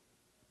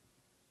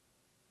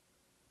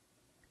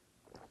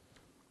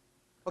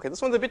 Okay,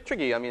 this one's a bit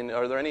tricky. I mean,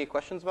 are there any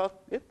questions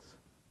about it?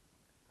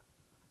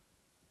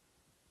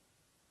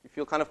 You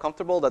feel kind of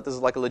comfortable that this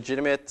is like a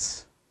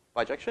legitimate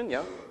bijection?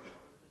 Yeah?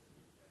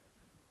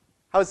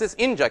 How is this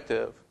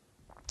injective?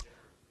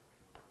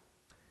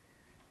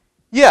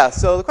 Yeah,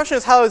 so the question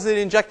is, how is it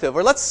injective?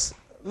 Or let's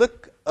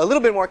look a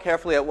little bit more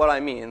carefully at what I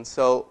mean.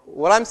 So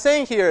what I'm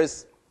saying here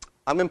is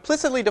I'm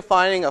implicitly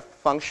defining a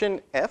function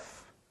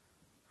f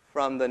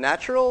from the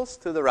naturals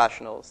to the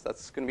rationals.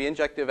 That's going to be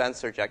injective and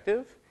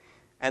surjective.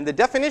 And the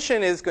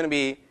definition is going to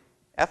be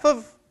f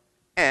of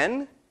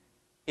n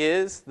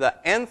is the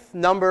nth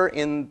number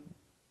in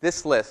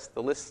this list,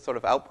 the list sort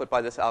of output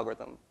by this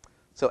algorithm.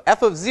 So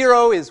f of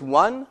 0 is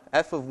 1,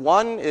 f of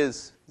 1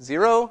 is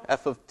 0,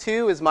 f of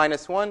 2 is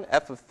minus 1,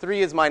 f of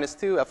 3 is minus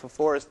 2, f of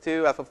 4 is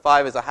 2, f of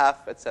 5 is a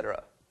half,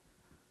 etc.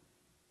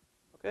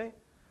 Okay?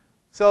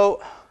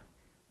 So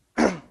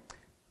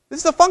this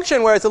is a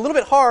function where it's a little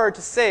bit hard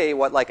to say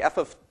what like f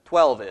of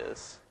 12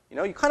 is.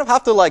 You kind of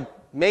have to like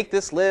make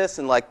this list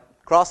and like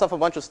cross off a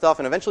bunch of stuff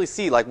and eventually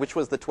see like which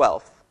was the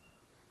 12th.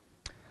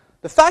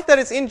 The fact that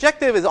it's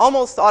injective is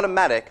almost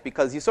automatic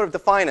because you sort of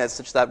define it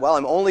such that, well,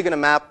 I'm only going to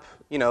map,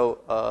 I'm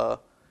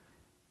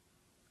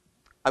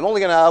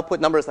only going to output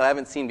numbers that I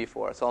haven't seen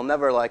before. So I'll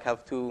never like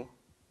have two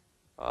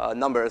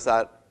numbers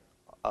that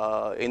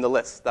in the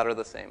list that are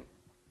the same.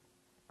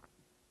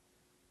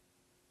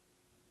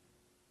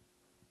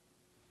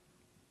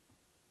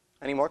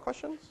 Any more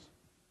questions?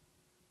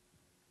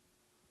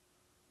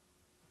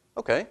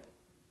 Okay.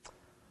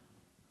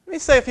 Let me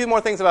say a few more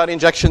things about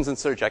injections and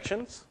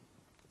surjections.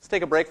 Let's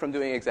take a break from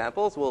doing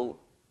examples. We'll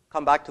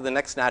come back to the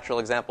next natural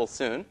example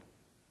soon.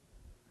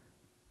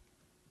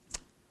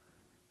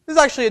 This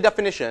is actually a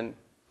definition.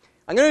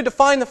 I'm going to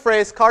define the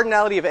phrase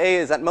cardinality of A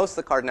is at most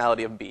the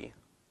cardinality of B.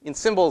 In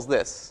symbols,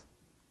 this.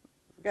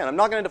 Again, I'm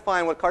not going to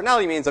define what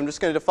cardinality means. I'm just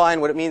going to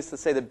define what it means to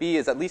say that B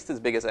is at least as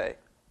big as A.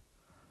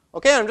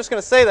 Okay, I'm just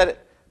going to say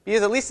that B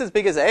is at least as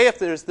big as A if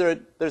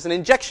there's an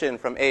injection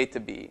from A to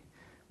B,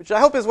 which I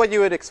hope is what you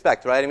would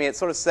expect, right? I mean, it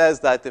sort of says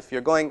that if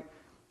you're going,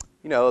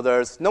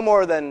 there's no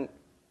more than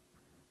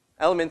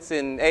elements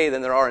in A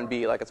than there are in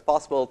B. Like, it's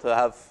possible to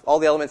have all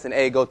the elements in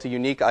A go to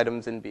unique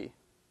items in B.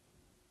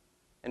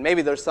 And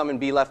maybe there's some in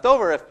B left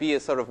over if B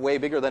is sort of way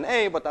bigger than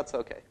A, but that's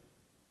okay.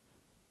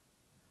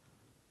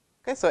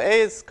 Okay, so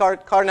A is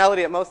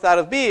cardinality at most out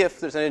of B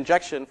if there's an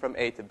injection from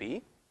A to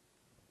B.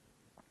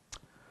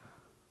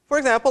 For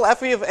example,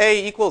 f of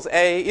A equals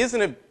A is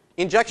an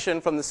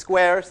injection from the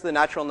squares to the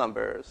natural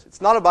numbers.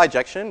 It's not a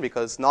bijection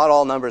because not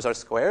all numbers are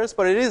squares,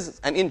 but it is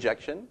an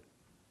injection.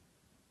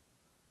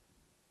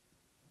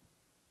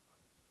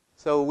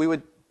 So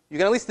you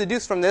can at least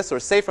deduce from this or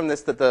say from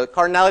this that the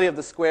cardinality of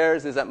the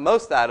squares is at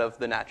most that of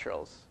the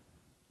naturals.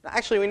 Now,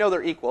 actually, we know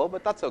they're equal,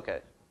 but that's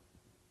okay.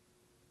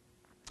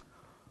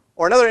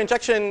 Or another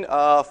injection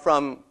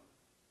from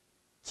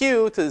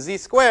q to z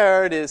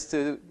squared is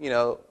to,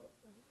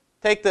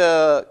 take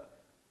the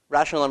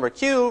rational number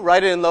q,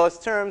 write it in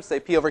lowest terms,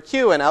 say p over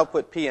q, and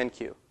output p and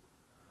q.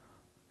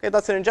 Okay,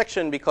 that's an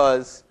injection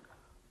because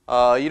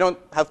you don't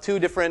have two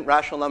different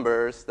rational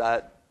numbers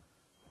that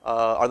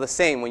are the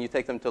same when you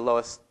take them to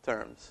lowest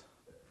terms.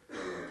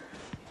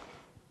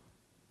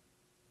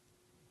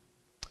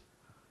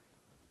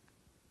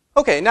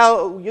 Okay,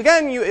 now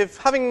again, if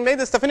having made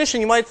this definition,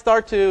 you might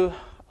start to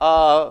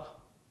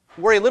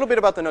worry a little bit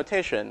about the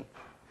notation.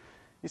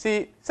 You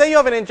see, say you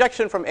have an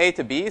injection from A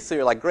to B, so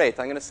you're like, great,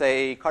 I'm going to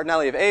say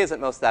cardinality of A is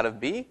at most that of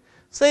B.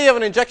 Say you have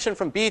an injection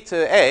from B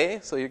to A,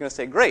 so you're going to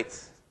say, great,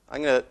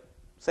 I'm going to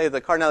say the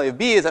cardinality of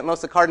B is at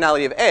most the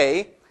cardinality of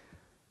A.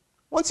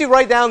 Once you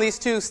write down these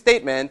two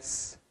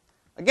statements,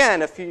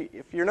 again, if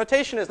your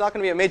notation is not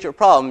going to be a major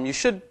problem, you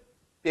should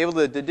be able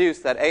to deduce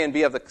that A and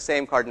B have the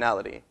same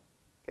cardinality.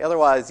 Okay,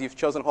 otherwise, you've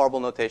chosen horrible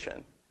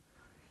notation.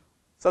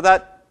 So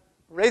that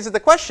raises the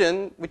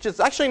question, which is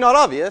actually not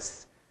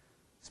obvious.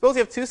 Suppose you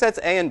have two sets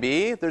A and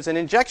B. There's an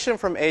injection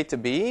from A to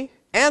B,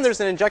 and there's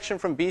an injection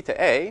from B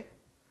to A.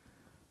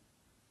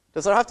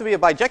 Does there have to be a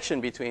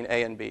bijection between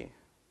A and B?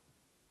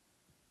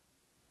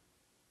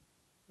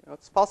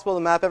 It's possible to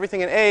map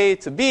everything in A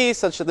to B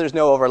such that there's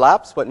no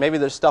overlaps, but maybe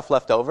there's stuff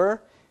left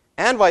over,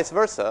 and vice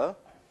versa.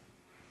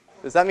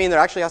 Does that mean there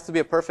actually has to be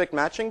a perfect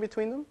matching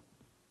between them?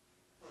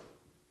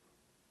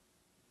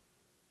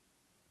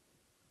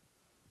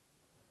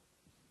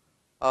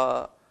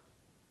 Can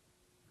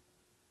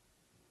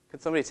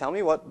somebody tell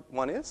me what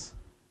one is?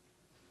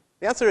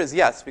 The answer is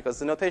yes, because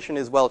the notation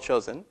is well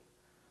chosen.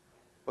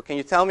 But can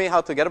you tell me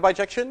how to get a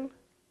bijection?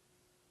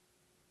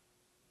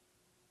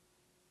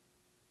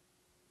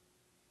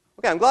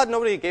 Okay, I'm glad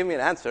nobody gave me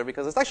an answer,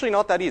 because it's actually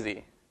not that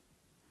easy.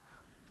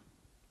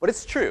 But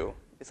it's true.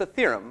 It's a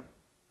theorem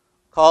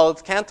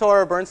called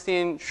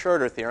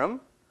Cantor-Bernstein-Schroeder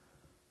theorem,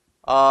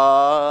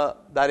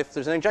 that if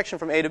there's an injection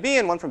from A to B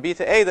and one from B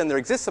to A, then there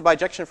exists a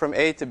bijection from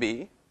A to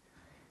B.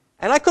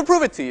 And I could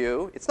prove it to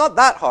you. It's not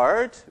that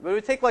hard, but it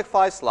would take like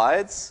 5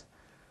 slides.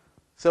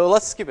 So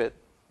let's skip it.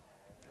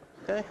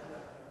 Okay?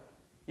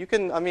 You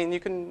can, I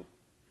don't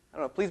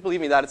know, please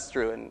believe me that it's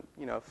true. And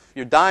if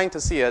you're dying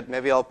to see it,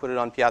 maybe I'll put it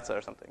on Piazza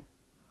or something.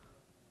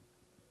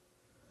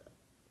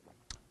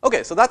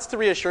 Okay, so that's to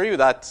reassure you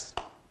that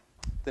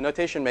the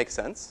notation makes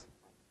sense.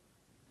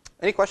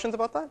 Any questions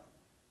about that?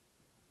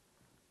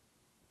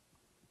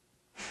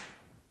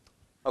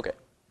 Okay.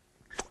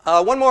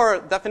 One more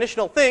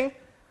definitional thing.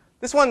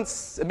 This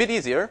one's a bit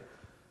easier.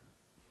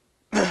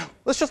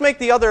 Let's just make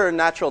the other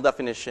natural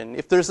definition.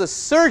 If there's a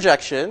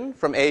surjection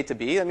from A to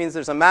B, that means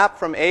there's a map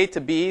from A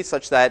to B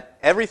such that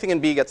everything in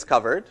B gets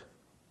covered.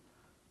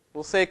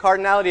 We'll say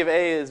cardinality of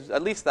A is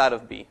at least that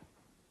of B,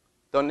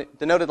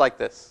 denoted like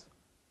this.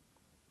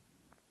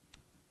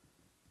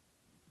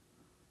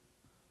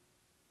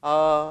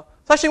 So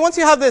actually, once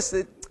you have this,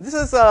 this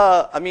is,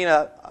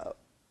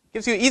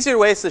 gives you easier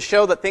ways to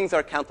show that things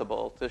are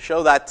countable. To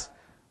say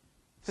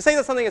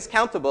that something is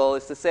countable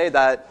is to say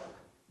that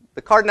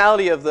the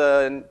cardinality of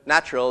the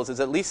naturals is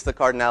at least the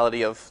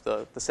cardinality of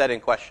the set in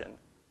question.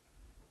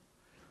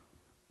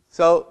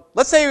 So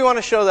let's say we want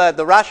to show that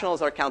the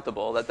rationals are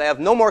countable, that they have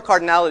no more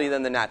cardinality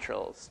than the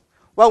naturals.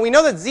 Well, we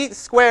know that z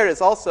squared is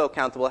also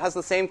countable. It has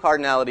the same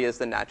cardinality as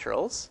the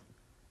naturals.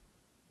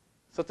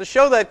 So to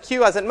show that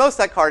Q has at most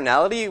that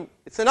cardinality,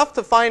 it's enough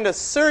to find a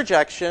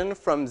surjection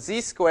from z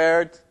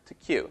squared to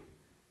Q.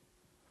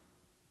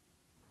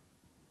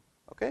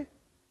 Okay?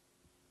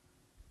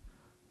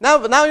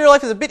 Now your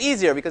life is a bit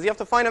easier because you have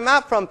to find a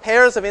map from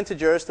pairs of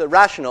integers to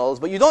rationals,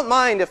 but you don't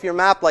mind if your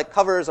map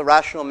covers a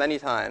rational many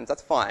times.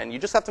 That's fine. You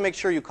just have to make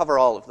sure you cover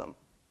all of them.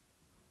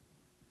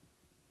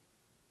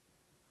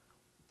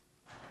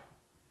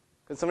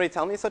 Can somebody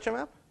tell me such a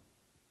map?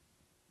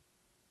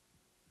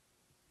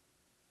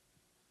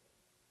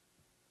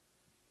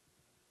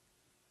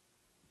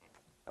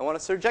 I want a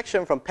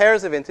surjection from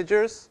pairs of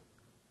integers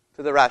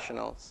to the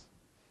rationals.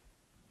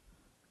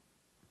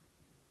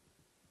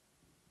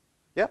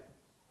 Yeah?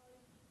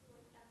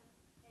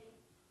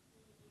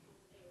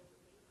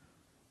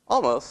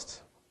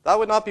 Almost. That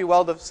would not be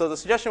well. So the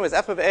suggestion was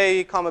f of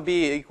a comma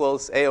b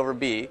equals a over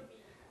b.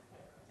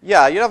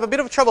 Yeah, you'd have a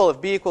bit of trouble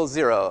if b equals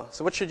 0.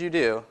 So what should you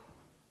do?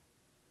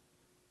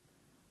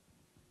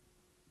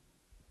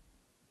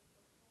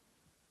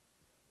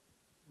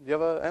 Do you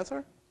have an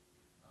answer?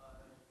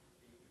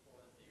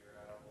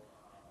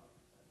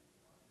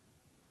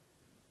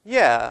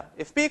 Yeah,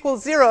 if b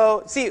equals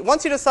 0, see,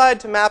 once you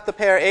decide to map the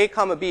pair a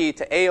comma b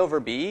to a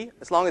over b,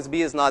 as long as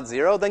b is not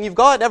 0, then you've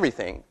got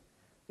everything.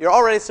 You're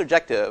already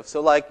surjective.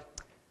 So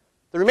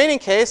the remaining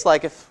case,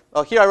 if,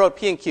 here I wrote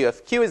p and q.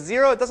 If q is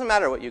 0, it doesn't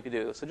matter what you could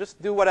do. So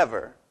just do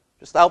whatever.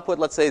 Just output,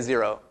 let's say,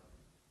 0.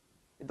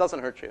 It doesn't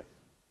hurt you.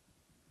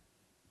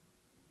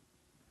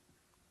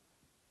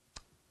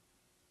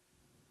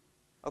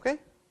 Okay?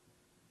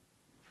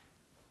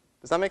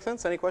 Does that make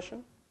sense? Any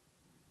question?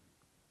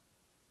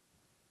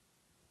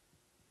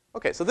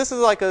 Okay, so this is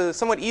a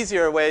somewhat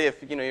easier way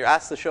if you're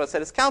asked to show a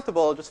set is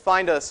countable, just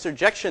find a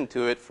surjection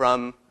to it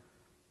from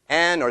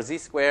n or z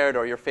squared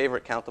or your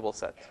favorite countable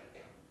set.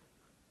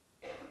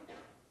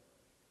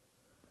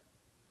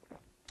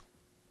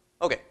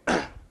 Okay,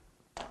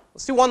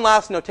 let's do one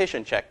last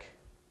notation check.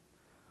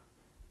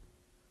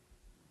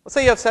 Let's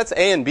say you have sets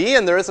A and B,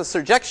 and there is a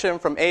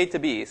surjection from A to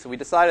B. So we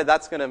decided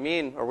that's going to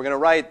mean, or we're going to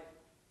write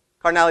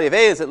cardinality of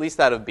A is at least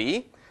that of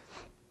B.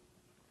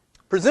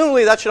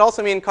 Presumably, that should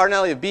also mean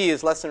cardinality of B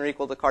is less than or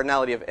equal to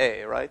cardinality of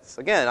A, right?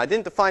 So again, I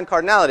didn't define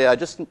cardinality. I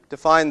just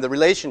defined the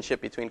relationship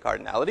between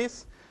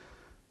cardinalities.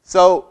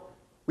 So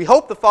we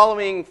hope the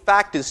following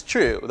fact is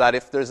true, that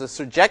if there's a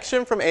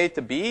surjection from A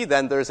to B,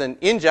 then there's an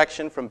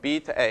injection from B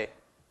to A.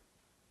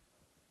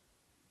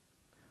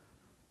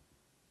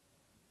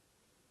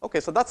 Okay,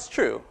 so that's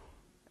true.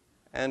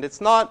 And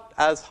it's not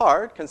as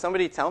hard. Can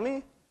somebody tell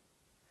me?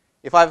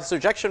 If I have a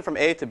surjection from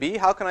A to B,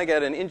 how can I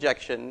get an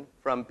injection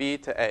from B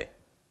to A?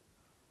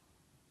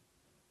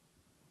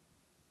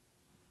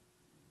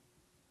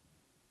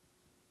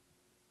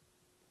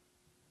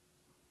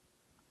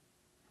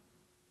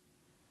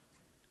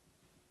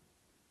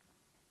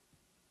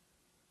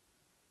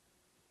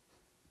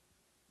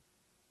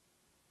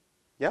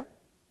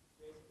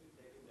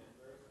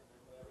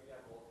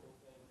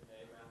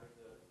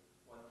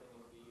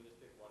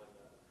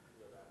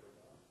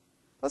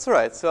 That's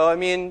right. So I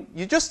mean,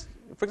 you just,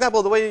 for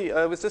example, the way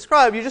it was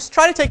described, you just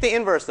try to take the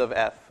inverse of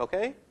f,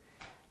 okay?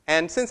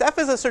 And since f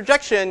is a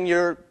surjection,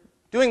 you're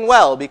doing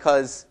well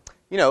because,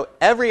 you know,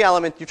 every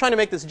element, you're trying to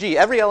make this G,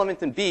 every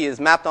element in B is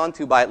mapped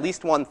onto by at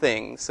least one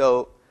thing.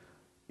 So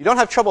you don't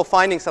have trouble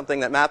finding something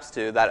that maps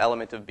to that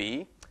element of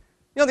B.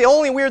 You know, the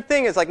only weird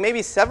thing is like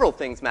maybe several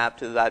things map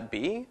to that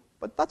B,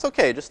 but that's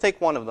okay. Just take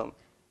one of them.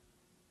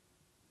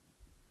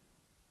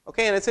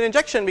 Okay, and it's an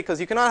injection because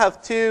you cannot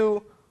have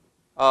two,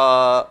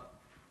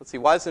 let's see,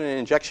 why is it an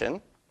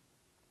injection?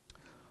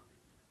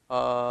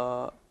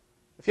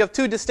 If you have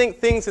two distinct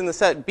things in the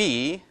set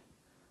B,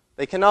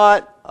 they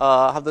cannot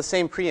have the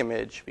same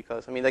preimage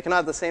because, I mean, they cannot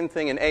have the same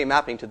thing in A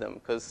mapping to them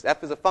because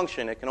f is a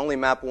function. It can only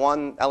map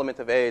one element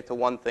of A to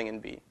one thing in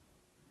B.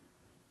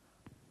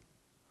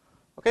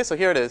 Okay, so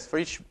here it is. For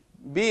each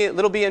B,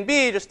 little b in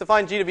B, just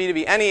define G to B to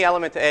be any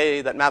element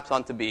A that maps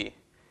onto B.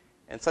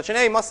 And such an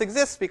A must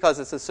exist because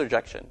it's a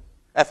surjection.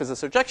 F is a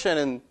surjection,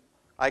 and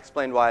I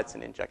explained why it's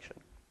an injection.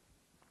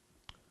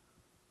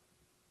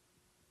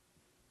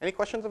 Any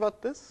questions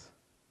about this?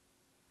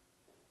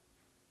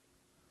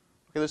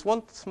 Okay, there's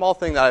one small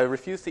thing that I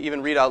refuse to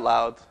even read out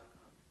loud.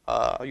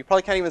 You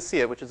probably can't even see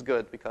it, which is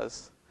good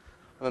because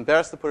I'm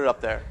embarrassed to put it up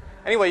there.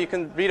 Anyway, you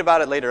can read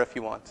about it later if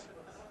you want.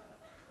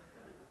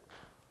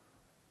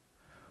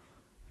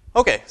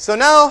 Okay, so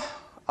now,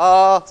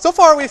 so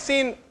far we've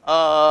seen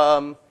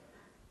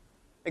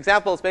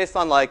examples based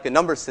on like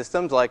number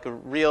systems, like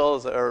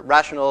reals or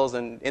rationals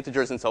and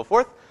integers and so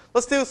forth.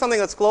 Let's do something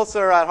that's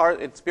closer at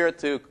heart in spirit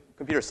to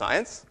computer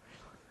science.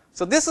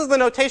 So this is the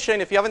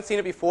notation, if you haven't seen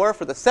it before,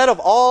 for the set of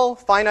all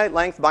finite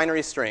length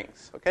binary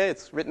strings. Okay,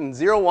 it's written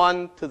 0,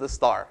 1 to the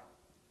star.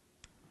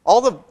 All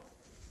the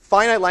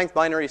finite length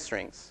binary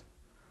strings.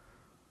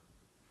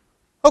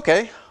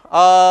 Okay,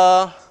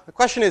 the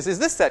question is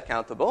this set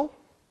countable?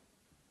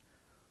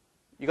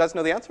 You guys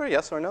know the answer,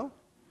 yes or no? Do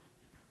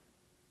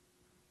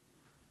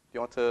you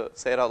want to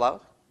say it out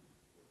loud?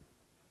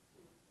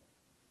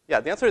 Yeah,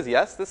 the answer is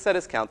yes, this set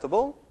is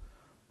countable.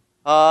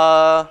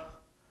 Can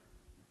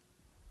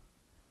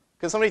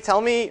somebody tell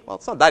me, well,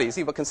 it's not that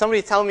easy, but can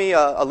somebody tell me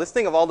a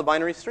listing of all the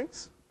binary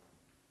strings?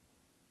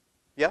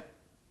 Yeah?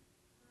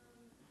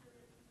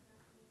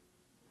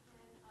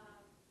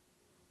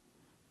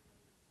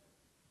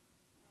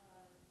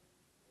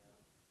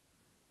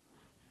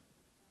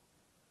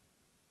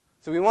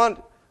 So we want,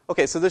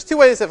 okay, so there's two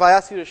ways if I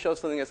ask you to show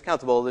something that's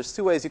countable, there's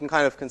two ways you can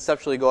kind of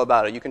conceptually go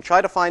about it. You can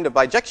try to find a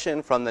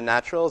bijection from the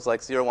naturals,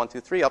 like 0, 1, 2,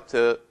 3, up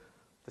to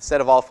the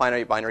set of all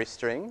finite binary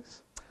strings.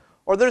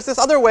 Or there's this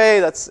other way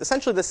that's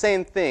essentially the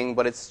same thing,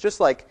 but it's just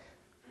like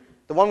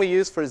the one we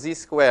use for z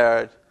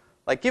squared.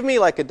 Like give me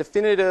like a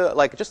definitive,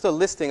 like just a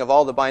listing of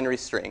all the binary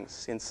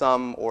strings in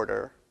some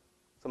order,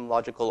 some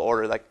logical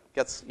order that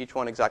gets each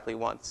one exactly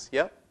once.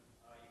 Yeah?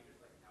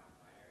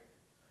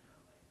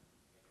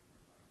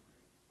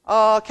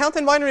 Count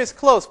in binary is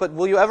close, but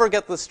will you ever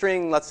get the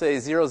string, let's say,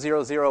 0,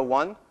 0, 0,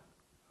 1?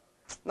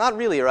 Not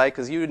really, right?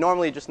 Because you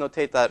normally just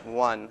notate that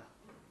 1.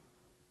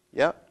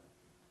 Yeah?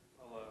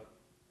 Well,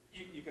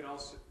 you can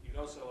also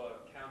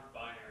count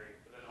binary,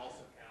 but then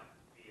also count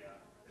the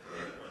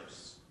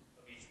inverse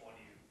of each one.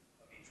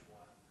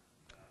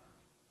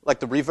 Like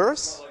the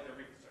reverse? Well, like the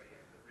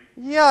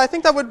reverse. Yeah, I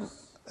think that would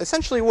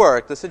essentially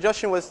work. The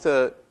suggestion was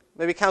to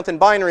maybe count in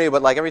binary,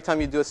 but like every time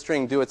you do a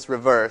string, do its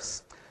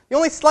reverse. The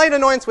only slight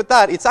annoyance with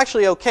that, it's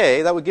actually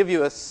okay. That would give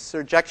you a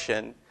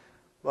surjection.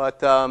 But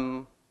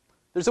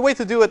there's a way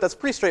to do it that's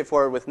pretty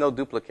straightforward with no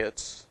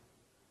duplicates.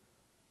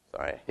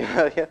 Sorry.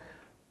 Yeah.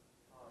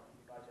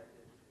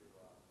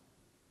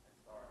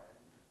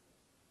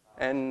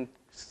 And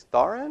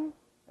star n?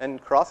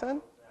 And cross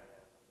n?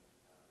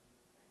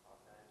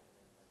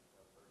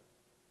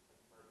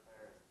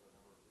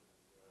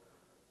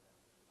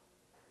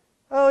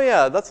 Oh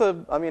yeah, that's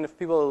I mean, if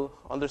people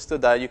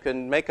understood that, you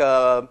can make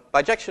a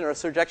bijection or a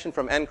surjection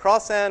from n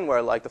cross n,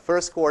 where like the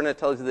first coordinate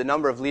tells you the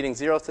number of leading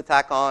zeros to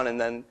tack on, and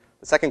then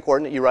the second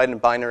coordinate you write in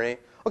binary.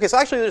 Okay, so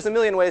actually there's a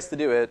million ways to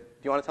do it.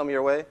 Do you want to tell me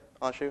your way,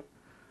 Anshu?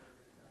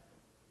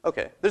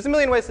 Okay, there's a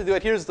million ways to do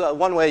it. Here's the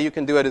one way you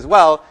can do it as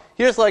well.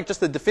 Here's like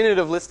just a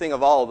definitive listing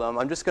of all of them.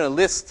 I'm just going to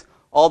list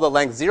all the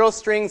length 0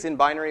 strings in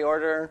binary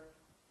order.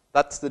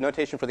 That's the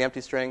notation for the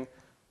empty string.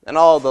 And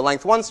all the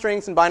length 1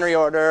 strings in binary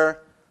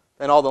order.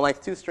 And all the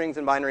length 2 strings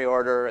in binary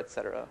order,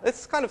 etc.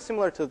 It's kind of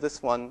similar to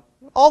this one.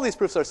 All these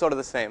proofs are sort of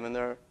the same, and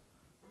there are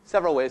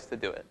several ways to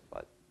do it.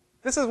 But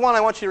this is one I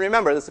want you to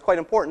remember. This is quite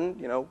important.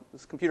 You know,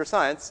 this is computer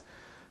science.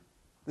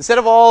 The set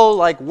of all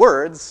like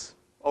words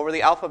over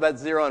the alphabet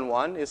 0 and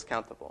 1 is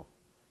countable.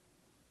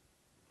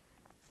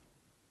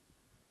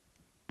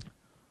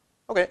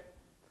 Okay.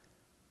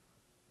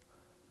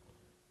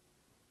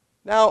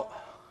 Now,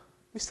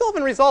 we still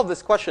haven't resolved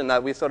this question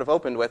that we sort of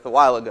opened with a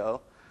while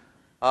ago.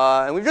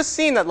 And we've just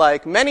seen that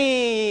like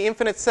many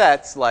infinite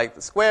sets, like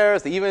the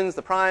squares, the evens,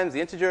 the primes,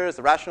 the integers,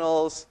 the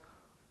rationals,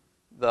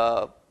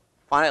 the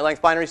finite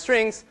length binary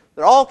strings,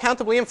 they're all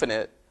countably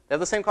infinite. They have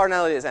the same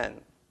cardinality as n.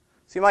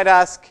 So you might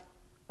ask,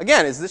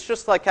 again, is this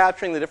just like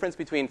capturing the difference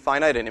between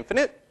finite and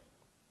infinite?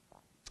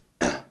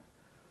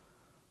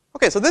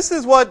 Okay, so this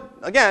is what,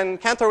 again,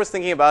 Cantor was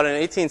thinking about in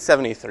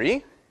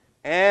 1873.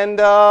 And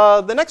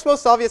the next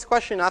most obvious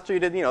question after you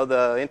did,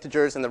 the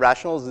integers and the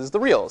rationals is the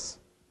reals.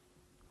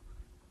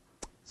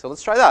 So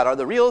let's try that. Are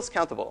the reals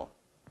countable?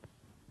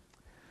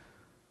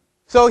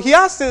 So he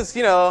asked his,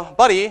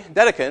 buddy,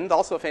 Dedekind,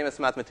 also a famous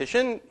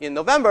mathematician, in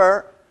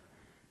November,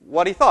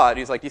 what he thought.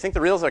 He's like, do you think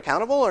the reals are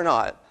countable or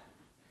not?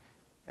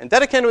 And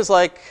Dedekind was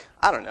like,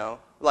 I don't know.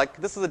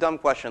 Like, this is a dumb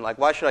question. Like,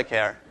 why should I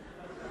care?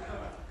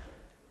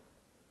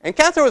 And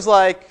Cantor was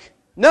like,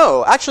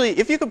 no, actually,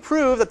 if you could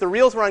prove that the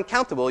reals were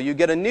uncountable, you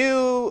get a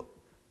new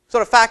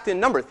sort of fact in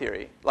number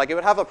theory. Like, it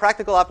would have a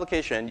practical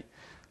application.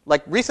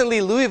 Like, recently,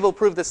 Louisville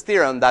proved this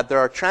theorem that there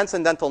are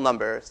transcendental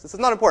numbers. This is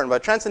not important, but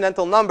a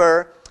transcendental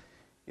number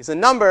is a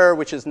number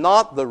which is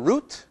not the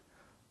root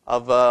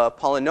of a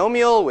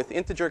polynomial with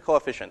integer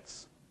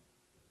coefficients.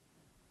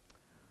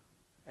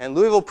 And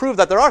Louisville proved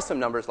that there are some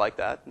numbers like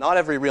that. Not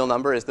every real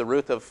number is the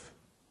root of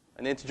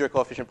an integer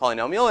coefficient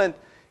polynomial. And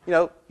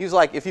he was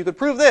like, if you could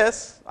prove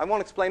this, I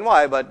won't explain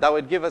why, but that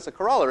would give us a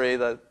corollary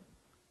that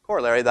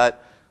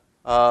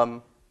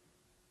there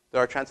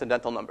are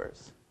transcendental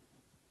numbers.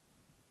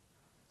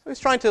 So he's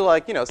trying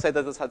to say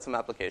that this had some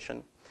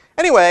application.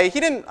 Anyway, he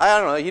didn't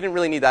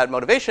really need that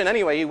motivation.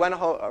 Anyway, he went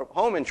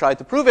home and tried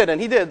to prove it, and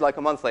he did like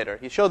a month later.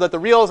 He showed that the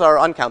reals are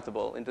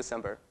uncountable in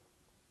December.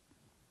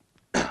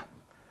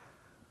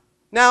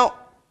 Now,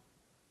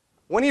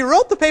 when he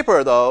wrote the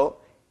paper, though,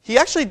 he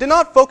actually did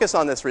not focus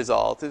on this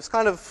result.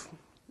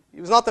 It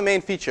was not the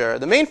main feature.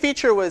 The main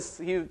feature was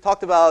he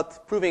talked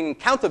about proving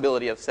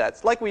countability of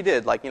sets, like we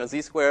did, like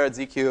z squared,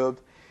 z cubed,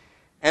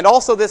 and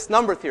also this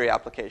number theory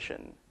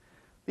application.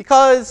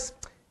 Because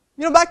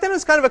back then it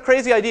was kind of a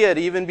crazy idea to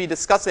even be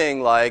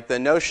discussing like the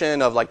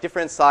notion of like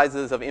different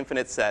sizes of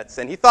infinite sets,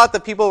 and he thought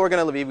that people were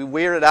going to be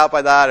weirded out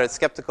by that or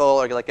skeptical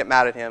or like get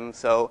mad at him.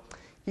 So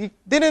he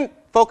didn't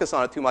focus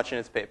on it too much in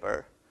his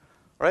paper.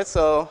 All right,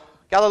 so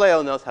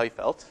Galileo knows how he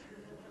felt.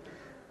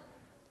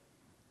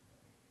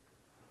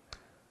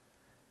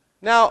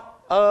 Now,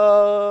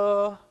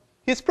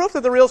 his proof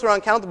that the reals were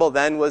uncountable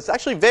then was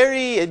actually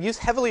it used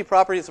heavily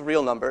properties of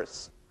real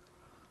numbers.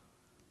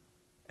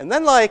 And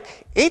then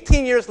like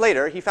 18 years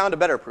later, he found a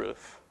better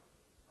proof.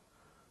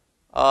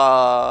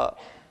 And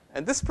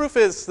this proof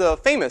is the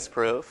famous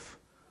proof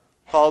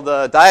called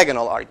the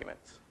diagonal argument.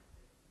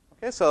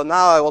 Okay, so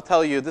now I will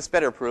tell you this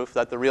better proof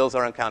that the reals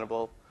are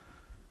uncountable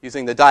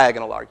using the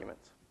diagonal argument.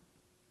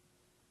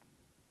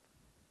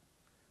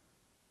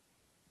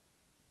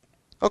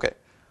 Okay.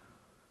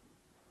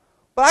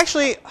 But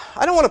actually,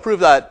 I don't want to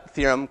prove that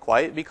theorem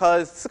quite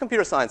because it's a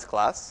computer science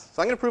class.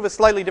 So I'm going to prove a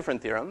slightly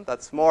different theorem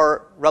that's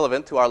more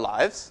relevant to our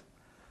lives.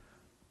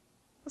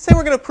 Let's say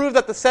we're going to prove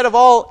that the set of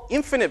all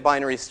infinite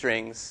binary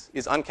strings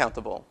is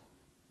uncountable.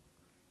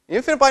 An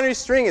infinite binary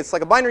string, it's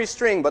like a binary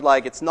string, but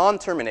like it's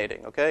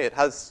non-terminating. Okay, it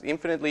has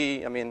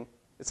infinitely.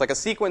 It's like a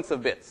sequence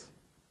of bits,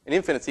 an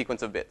infinite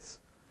sequence of bits.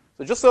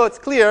 So just so it's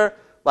clear,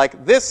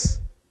 like this,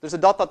 there's a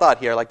dot dot dot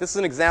here. Like this is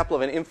an example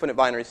of an infinite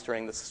binary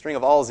string. This is a string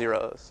of all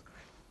zeros.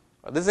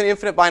 This is an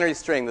infinite binary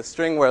string, the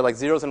string where like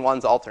zeros and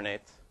ones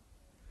alternate.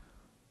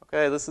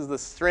 Okay, this is the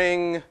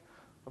string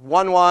of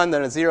 1, 1,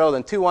 then a 0,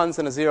 then 2 1s,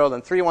 then a 0,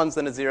 then 3 1s,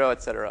 then a 0,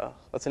 etc.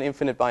 That's an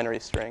infinite binary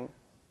string.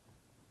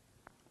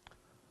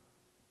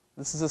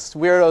 This is a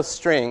weirdo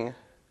string.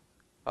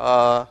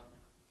 This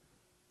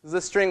is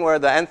a string where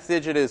the nth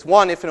digit is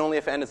 1 if and only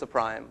if n is a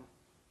prime.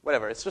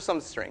 Whatever, it's just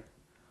some string.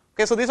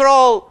 Okay, so these are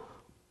all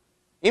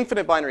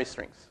infinite binary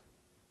strings.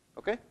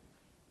 Okay?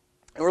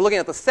 And we're looking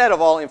at the set of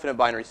all infinite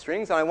binary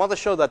strings, and I want to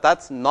show that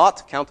that's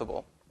not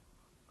countable.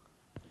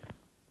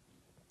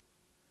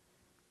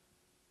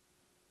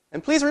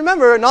 And please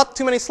remember, not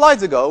too many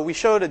slides ago, we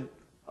showed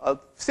a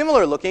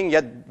similar looking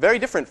yet very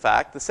different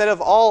fact. The set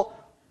of all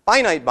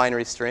finite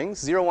binary strings,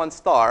 0, 1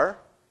 star,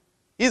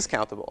 is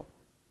countable.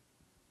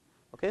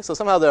 Okay, so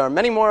somehow there are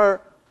many more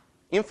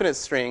infinite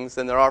strings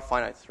than there are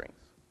finite strings.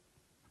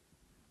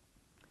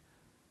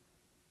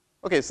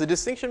 Okay, so the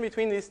distinction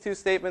between these two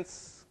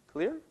statements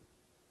clear?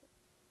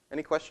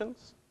 Any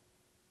questions?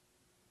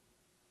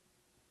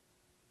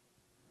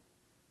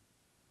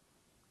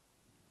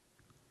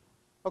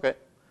 Okay.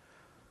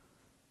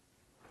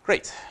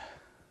 Great.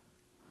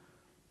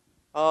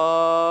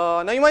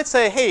 Now you might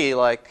say, hey,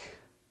 like,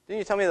 didn't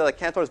you tell me that like,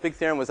 Cantor's big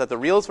theorem was that the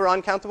reals were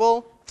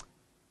uncountable?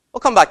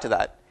 We'll come back to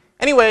that.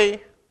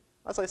 Anyway,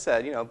 as I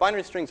said,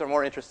 binary strings are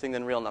more interesting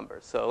than real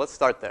numbers. So let's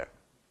start there.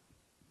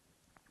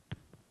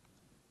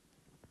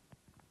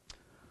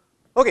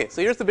 Okay,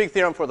 so here's the big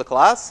theorem for the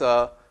class.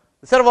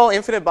 The set of all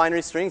infinite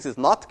binary strings is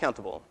not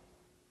countable.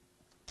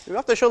 We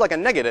have to show like a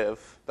negative,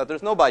 that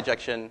there's no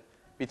bijection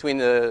between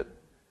the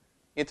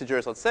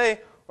integers, let's say,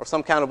 or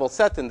some countable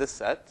set in this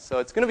set. So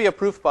it's going to be a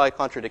proof by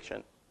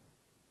contradiction.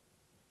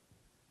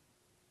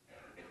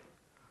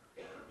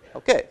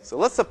 Okay, so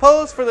let's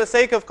suppose for the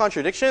sake of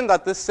contradiction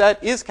that this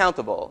set is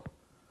countable,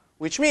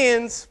 which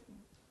means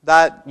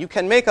that you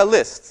can make a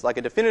list, like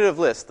a definitive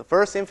list, the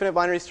first infinite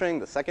binary string,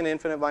 the second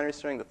infinite binary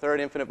string, the third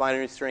infinite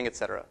binary string,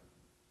 etc.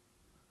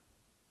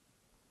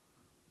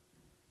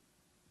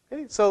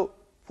 Okay, so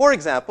For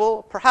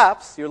example,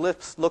 perhaps your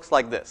list looks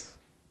like this.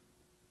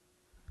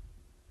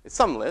 It's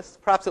some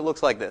list. Perhaps it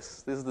looks like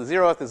this. This is the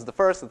 0th, this is the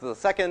 1st, this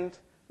is the 2nd.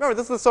 Remember,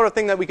 this is the sort of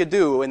thing that we could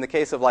do in the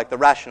case of like the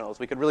rationals.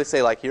 We could really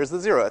say like, here's the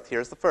 0th,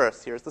 here's the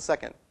 1st, here's the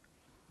 2nd.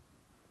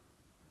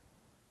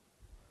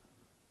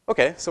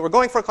 Okay, so we're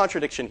going for a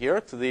contradiction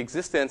here to the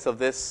existence of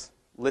this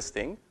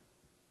listing.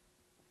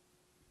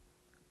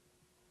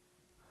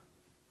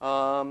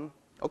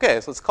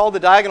 Okay, so it's called the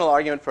diagonal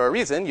argument for a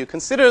reason. You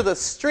consider the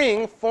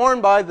string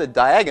formed by the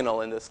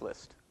diagonal in this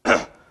list.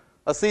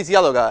 That's these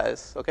yellow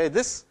guys. Okay,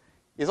 this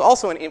is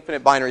also an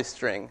infinite binary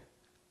string.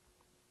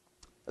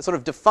 It's sort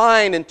of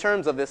defined in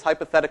terms of this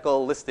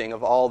hypothetical listing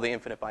of all the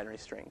infinite binary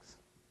strings.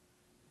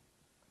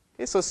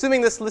 Okay, so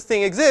assuming this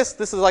listing exists,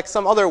 this is like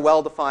some other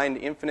well-defined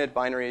infinite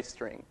binary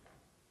string,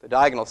 the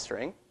diagonal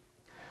string.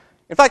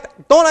 In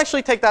fact, don't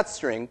actually take that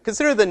string.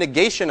 Consider the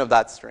negation of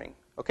that string.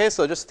 Okay,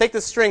 so just take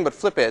this string but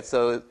flip it.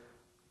 So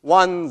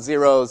 1,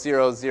 0,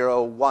 0,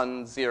 0,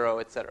 1, 0,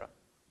 etc.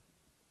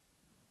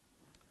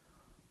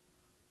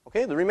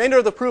 Okay, the remainder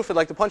of the proof,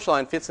 like the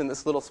punchline, fits in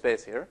this little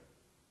space here.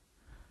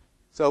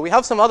 So we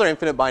have some other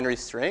infinite binary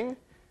string.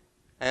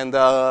 And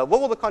what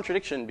will the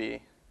contradiction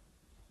be?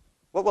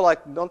 What will I,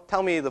 don't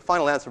tell me the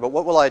final answer, but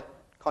what will I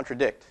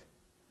contradict?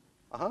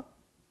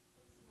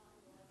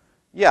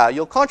 Yeah,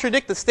 you'll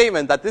contradict the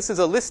statement that this is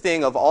a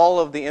listing of all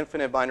of the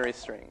infinite binary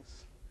strings.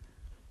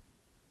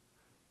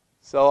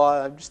 So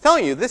I'm just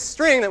telling you, this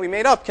string that we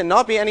made up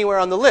cannot be anywhere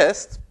on the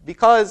list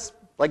because,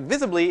 like,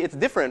 visibly, it's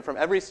different from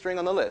every string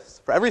on the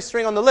list. For every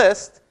string on the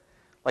list,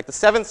 like the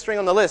 7th string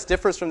on the list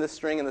differs from this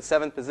string in the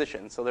 7th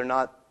position, so they're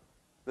not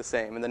the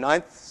same. And the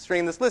 9th string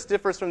in this list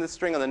differs from this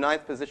string on the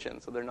 9th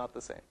position, so they're not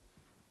the same.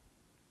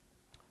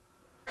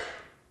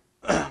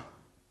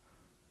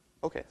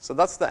 Okay, so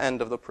that's the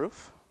end of the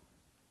proof.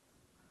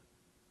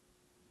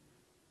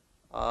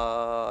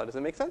 Does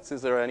it make sense?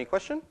 Is there any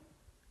question?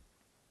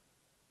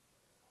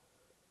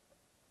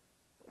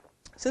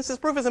 Since this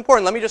proof is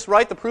important, let me just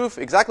write the proof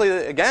exactly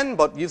again,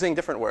 but using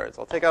different words.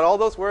 I'll take out all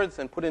those words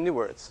and put in new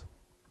words.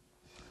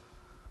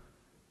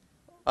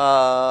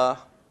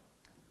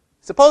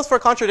 Suppose for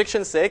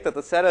contradiction's sake that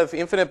the set of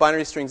infinite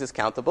binary strings is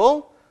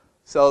countable.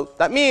 So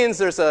that means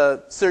there's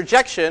a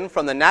surjection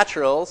from the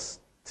naturals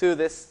to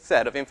this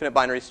set of infinite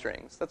binary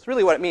strings. That's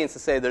really what it means to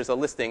say there's a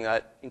listing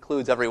that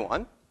includes every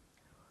one.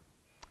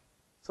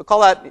 So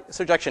call that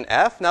surjection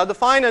F. Now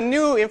define a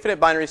new infinite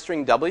binary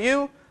string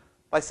W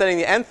by setting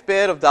the nth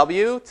bit of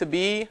W to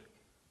be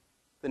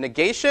the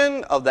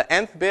negation of the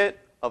nth bit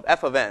of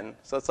f of n.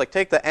 So it's like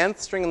take the nth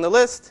string in the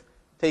list,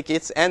 take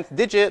its nth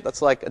digit,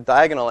 that's like a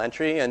diagonal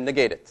entry, and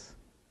negate it.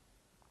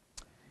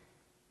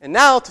 And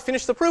now, to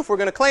finish the proof, we're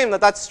going to claim that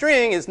that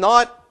string is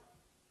not,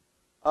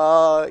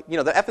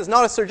 the f is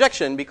not a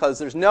surjection because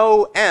there's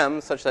no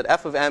m such that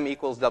f of m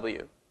equals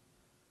w.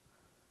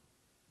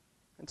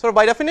 And sort of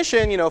by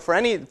definition,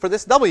 for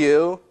this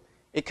w,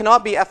 it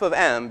cannot be f of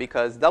m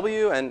because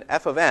w and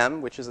f of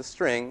m, which is a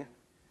string,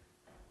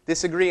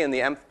 disagree in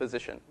the mth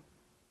position.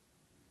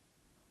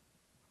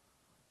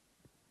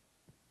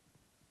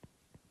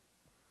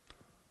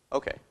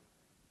 Okay.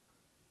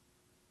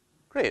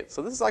 Great.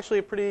 So this is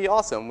actually pretty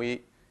awesome.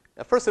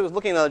 At first it was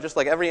looking at just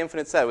like every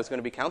infinite set was going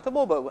to be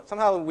countable, but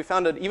somehow we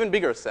found an even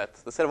bigger set,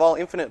 the set of all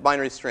infinite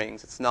binary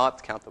strings. It's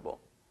not countable.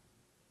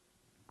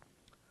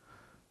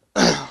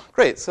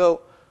 Great.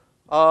 So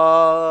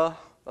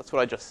that's what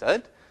I just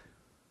said.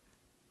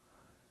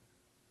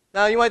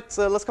 Now you might,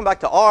 let's come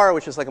back to R,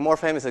 which is like a more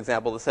famous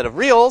example, the set of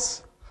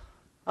reals.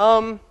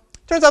 Turns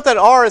out that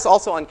R is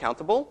also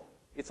uncountable.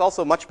 It's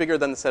also much bigger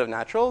than the set of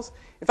naturals.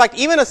 In fact,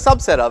 even a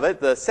subset of it,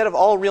 the set of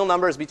all real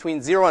numbers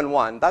between 0 and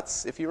 1,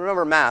 that's, if you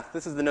remember math,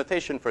 this is the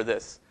notation for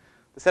this.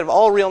 The set of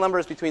all real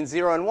numbers between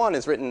 0 and 1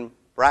 is written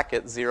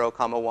bracket 0,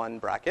 comma 1,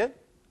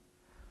 bracket.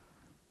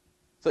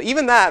 So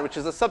even that, which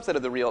is a subset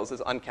of the reals,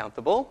 is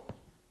uncountable.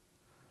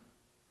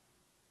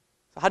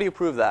 So how do you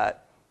prove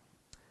that?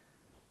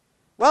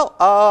 Well,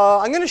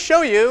 I'm going to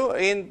show you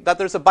that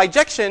there's a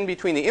bijection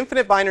between the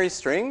infinite binary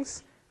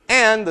strings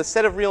and the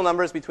set of real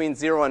numbers between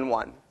 0 and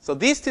 1. So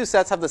these two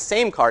sets have the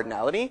same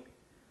cardinality.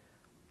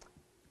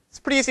 It's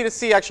pretty easy to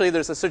see, actually,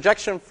 there's a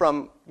surjection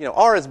from,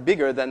 R is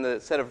bigger than the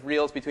set of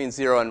reals between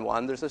 0 and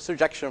 1. There's a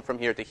surjection from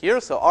here to here,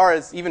 so R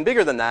is even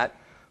bigger than that.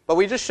 But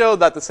we just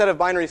showed that the set of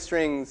binary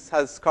strings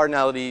has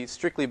cardinality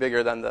strictly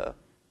bigger than the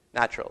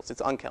naturals.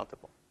 It's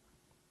uncountable.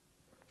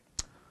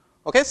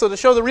 Okay, so to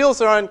show the reals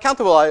are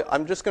uncountable,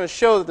 I'm just going to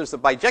show that there's a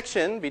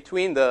bijection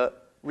between the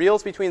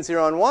reals between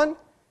 0 and 1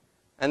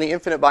 and the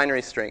infinite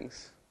binary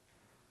strings.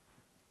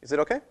 Is it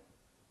okay?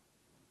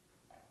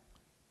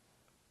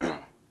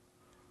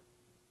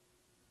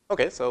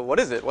 Okay, so what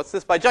is it? What's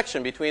this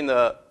bijection between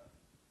the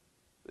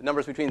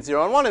numbers between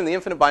 0 and 1 and the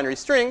infinite binary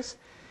strings?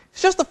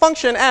 It's just the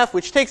function f,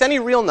 which takes any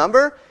real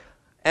number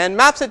and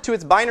maps it to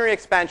its binary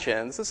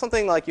expansion. This is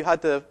something like you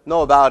had to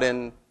know about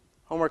in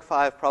homework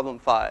 5, problem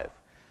 5.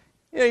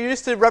 You're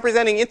used to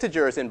representing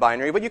integers in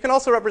binary, but you can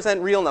also represent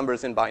real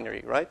numbers in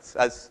binary, right?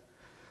 As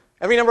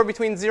every number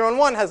between 0 and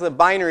 1 has a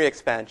binary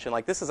expansion.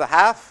 Like this is a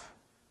half.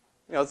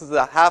 This is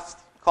a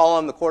half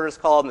column, the quarters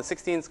column, the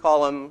 16ths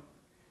column.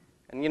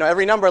 And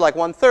every number like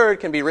 1/3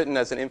 can be written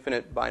as an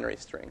infinite binary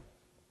string.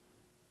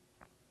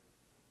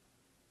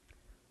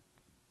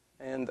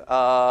 And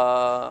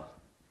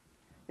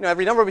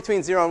every number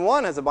between 0 and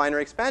 1 has a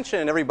binary expansion,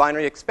 and every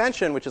binary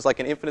expansion, which is like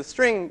an infinite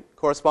string,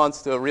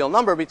 corresponds to a real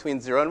number between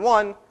 0 and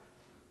 1.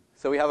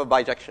 So we have a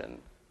bijection.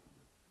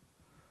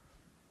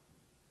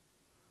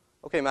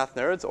 Okay, math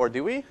nerds, or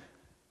do we?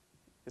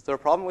 Is there a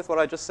problem with what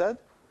I just said?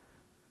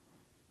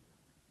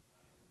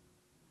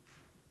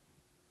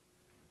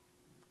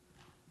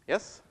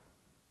 Yes?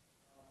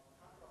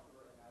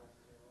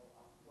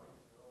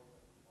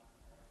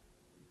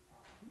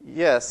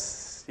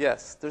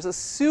 Yes. There's a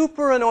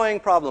super annoying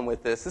problem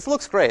with this. This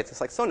looks great. It's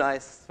like so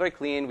nice. It's very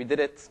clean. We did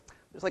it.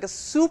 There's like a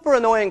super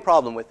annoying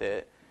problem with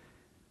it.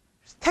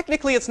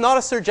 Technically, it's not a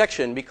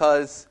surjection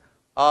because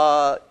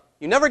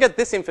you never get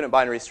this infinite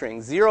binary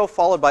string, 0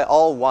 followed by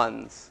all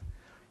 1s.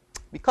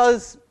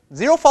 Because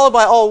 0 followed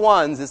by all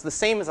 1s is the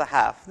same as a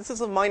half. This is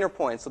a minor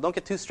point, so don't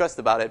get too stressed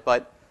about it.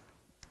 But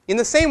in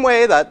the same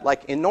way that,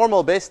 like in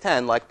normal base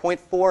 10, like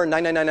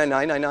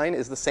 0.4999999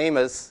 is the same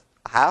as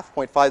a half,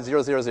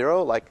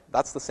 0.5000, like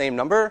that's the same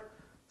number.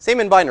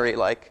 Same in binary,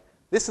 like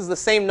this is the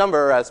same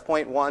number as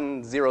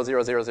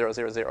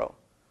 0.1000000.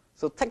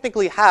 So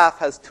technically, half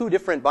has 2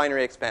 different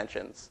binary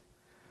expansions,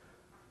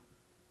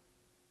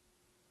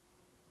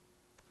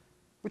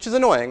 which is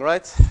annoying,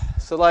 right?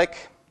 So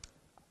like,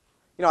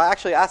 I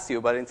actually asked you,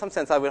 but in some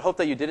sense, I would hope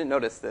that you didn't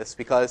notice this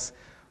because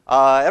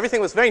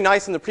everything was very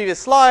nice in the previous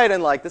slide,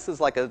 and like this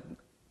is like a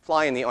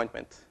fly in the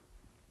ointment.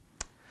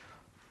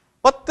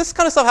 But this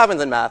kind of stuff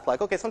happens in math.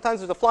 Like, okay,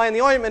 sometimes there's a fly in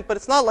the ointment, but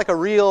it's not like a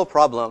real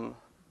problem.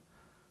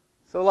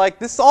 So like,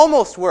 this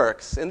almost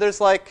works, and there's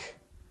like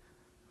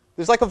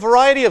a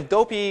variety of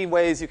dopey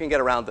ways you can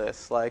get around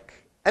this. Like,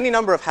 any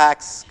number of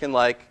hacks can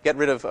like get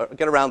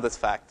around this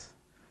fact.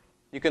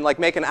 You can like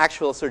make an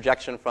actual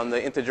surjection from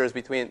the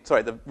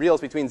the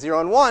reals between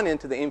 0 and 1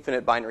 into the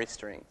infinite binary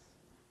strings.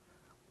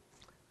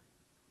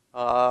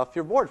 If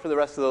you're bored for the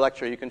rest of the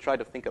lecture, you can try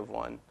to think of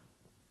one.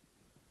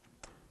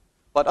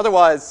 But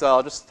otherwise,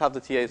 I'll just have the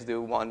TAs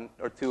do 1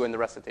 or 2 in the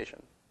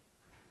recitation.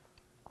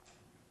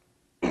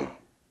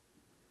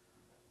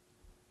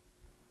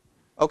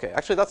 Okay,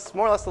 actually, that's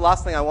more or less the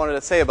last thing I wanted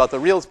to say about the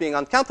reals being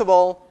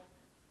uncountable.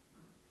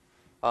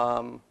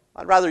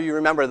 I'd rather you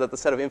remember that the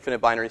set of infinite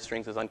binary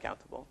strings is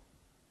uncountable.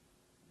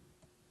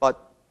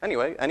 But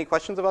anyway, any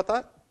questions about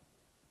that?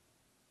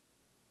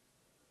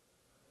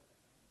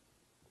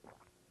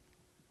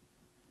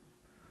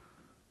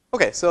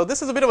 Okay, so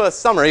this is a bit of a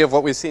summary of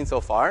what we've seen so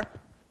far.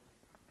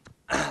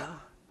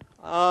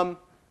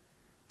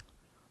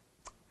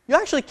 You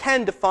actually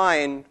can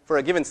define for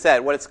a given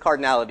set what its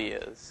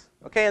cardinality is.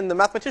 Okay, and the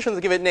mathematicians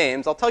give it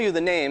names. I'll tell you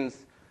the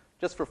names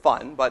just for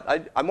fun,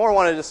 but I more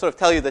want to just sort of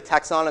tell you the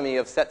taxonomy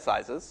of set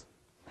sizes.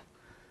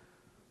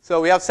 So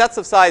we have sets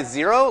of size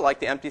 0, like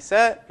the empty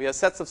set. We have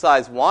sets of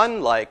size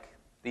 1, like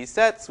these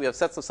sets. We have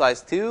sets of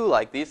size 2,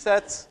 like these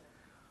sets,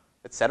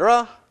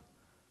 etc.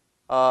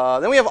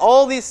 Then we have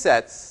all these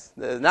sets,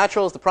 the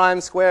naturals, the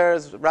primes,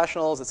 squares,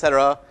 rationals,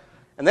 etc.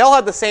 And they all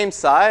have the same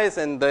size,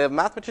 and the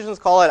mathematicians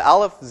call it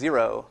Aleph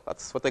 0.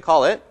 That's what they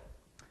call it.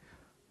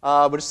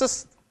 But it's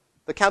just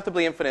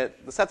the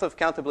sets of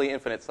countably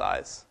infinite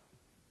size.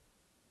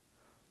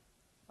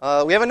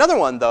 We have another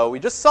one, though. We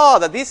just saw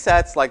that these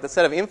sets, like the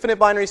set of infinite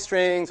binary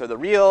strings or the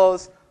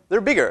reals,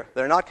 they're bigger.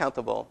 They're not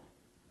countable.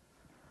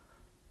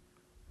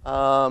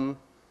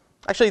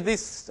 Actually,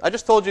 I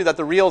just told you that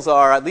the reals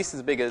are at least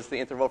as big as the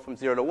interval from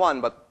 0 to 1,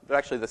 but they're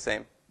actually the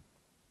same.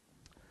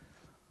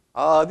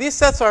 These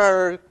sets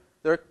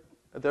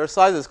their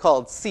size is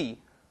called C,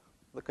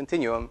 the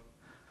continuum.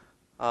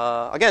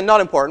 Again,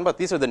 not important, but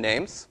these are the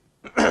names.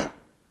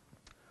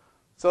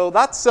 So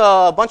that's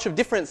a bunch of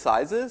different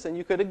sizes, and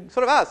you could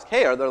sort of ask,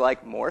 hey, are there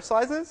like more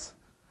sizes?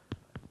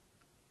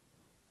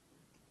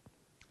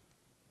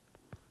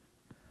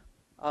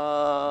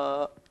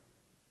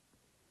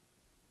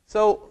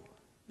 So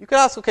you could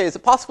ask, okay, is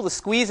it possible to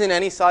squeeze in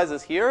any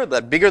sizes here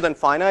that are bigger than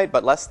finite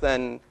but less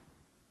than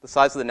the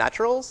size of the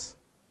naturals?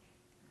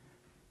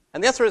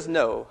 And the answer is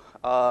no.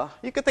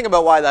 You could think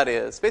about why that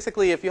is.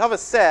 Basically, if you have a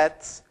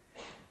set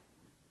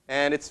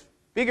and it's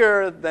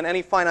bigger than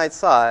any finite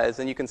size,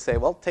 and you can say,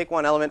 well, take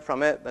one element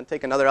from it, then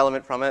take another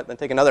element from it, then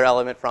take another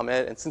element from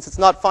it. And since it's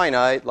not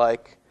finite,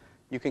 like,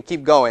 you can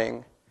keep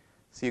going.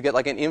 So you get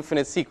like an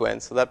infinite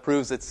sequence. So that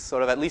proves it's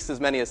sort of at least as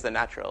many as the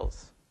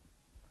naturals.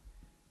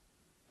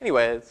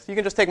 Anyways, you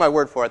can just take my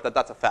word for it that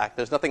that's a fact.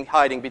 There's nothing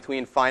hiding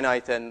between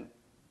finite and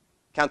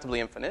countably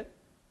infinite.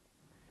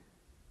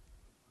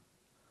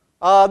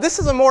 This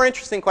is a more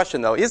interesting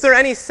question, though. Is there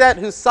any set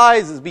whose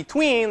size is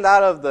between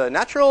that of the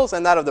naturals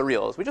and that of the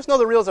reals? We just know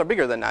the reals are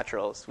bigger than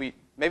naturals.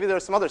 Maybe there are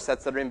some other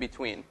sets that are in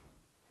between.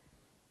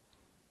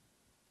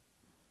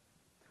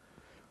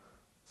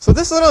 So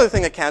this is another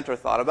thing that Cantor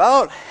thought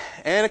about,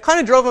 and it kind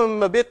of drove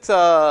him a bit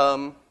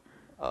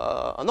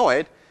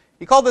annoyed.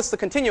 He called this the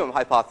continuum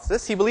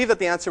hypothesis. He believed that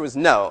the answer was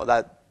no,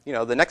 that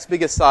the next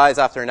biggest size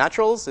after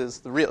naturals is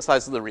the real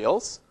size of the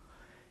reals.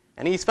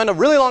 And he spent a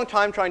really long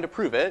time trying to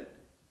prove it,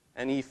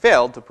 and he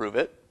failed to prove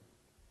it.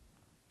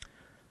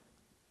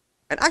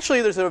 And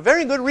actually, there's a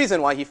very good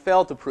reason why he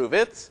failed to prove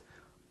it.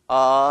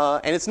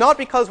 And it's not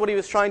because what he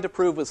was trying to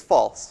prove was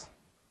false.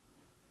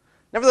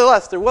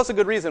 Nevertheless, there was a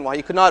good reason why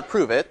he could not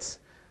prove it.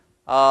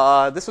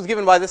 This was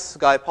given by this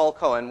guy, Paul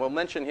Cohen. We'll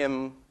mention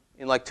him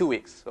in like 2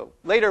 weeks. So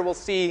later we'll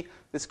see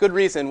this good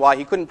reason why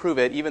he couldn't prove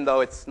it, even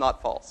though it's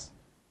not false.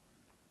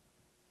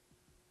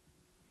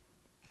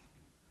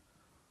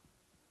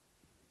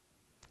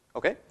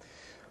 Okay?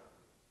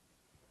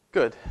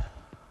 Good.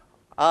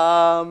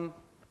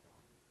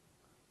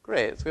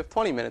 Great. So we have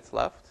 20 minutes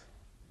left.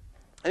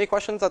 Any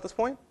questions at this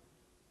point?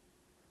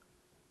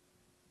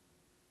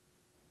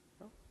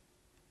 No?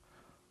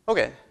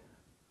 Okay.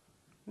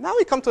 Now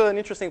we come to an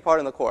interesting part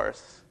in the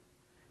course.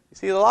 You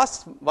see, the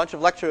last bunch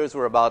of lectures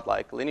were about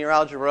like linear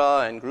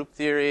algebra and group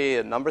theory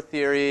and number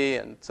theory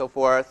and so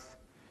forth.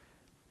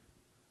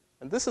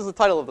 And this is the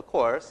title of the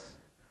course.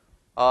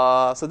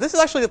 So this is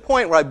actually the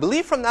point where I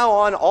believe from now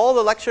on all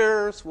the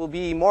lectures will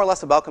be more or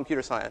less about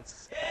computer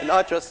science, and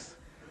not just.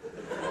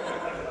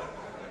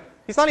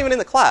 He's not even in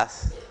the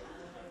class.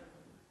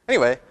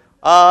 Anyway,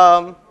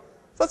 so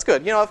that's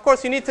good. You know, of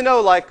course, you need to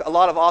know like a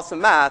lot of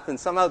awesome math, and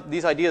some of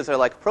these ideas are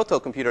like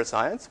proto-computer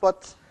science.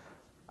 But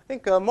I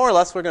think more or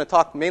less we're going to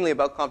talk mainly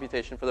about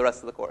computation for the rest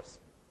of the course.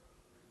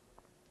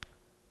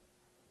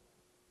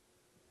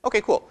 Okay,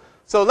 cool.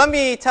 So let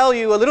me tell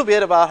you a little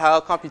bit about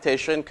how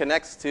computation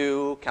connects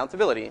to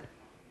countability.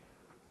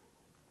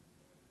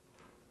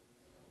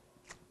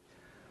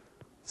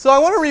 So I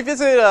want to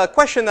revisit a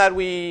question that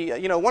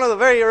one of the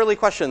very early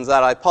questions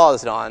that I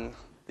paused on,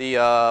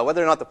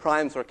 whether or not the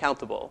primes were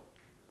countable.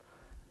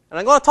 And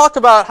I'm going to talk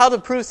about how to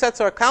prove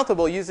sets are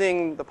countable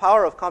using the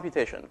power of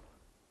computation.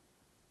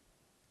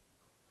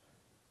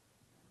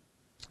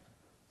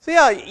 So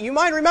yeah, you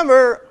might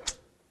remember,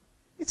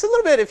 it's a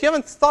little bit, if you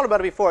haven't thought about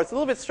it before, it's a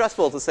little bit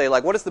stressful to say,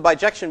 like, what is the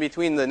bijection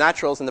between the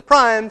naturals and the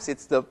primes?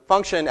 It's the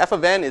function f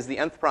of n is the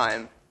nth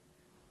prime.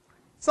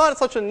 It's not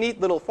such a neat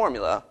little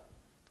formula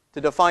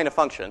to define a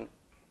function.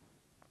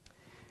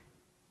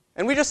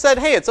 And we just said,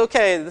 hey, it's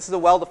OK. This is a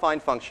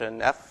well-defined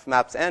function. F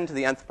maps n to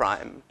the nth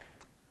prime.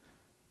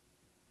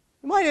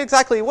 What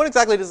exactly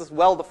does this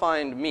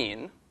well-defined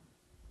mean?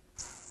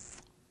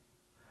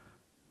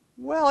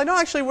 Well, I don't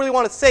actually really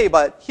want to say,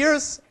 but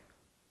here's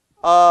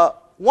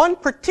one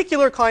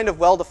particular kind of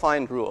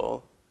well-defined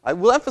rule. I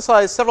will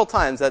emphasize several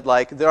times that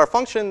there are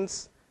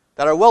functions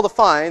that are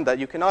well-defined that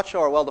you cannot show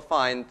are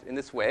well-defined in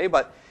this way,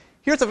 but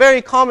here's a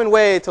very common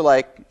way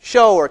to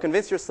show or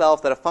convince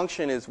yourself that a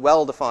function is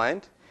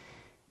well-defined.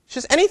 It's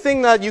just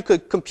anything that you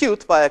could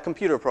compute by a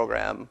computer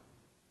program.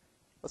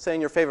 Let's say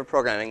in your favorite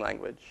programming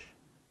language.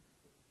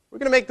 We're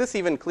going to make this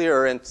even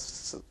clearer in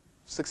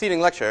succeeding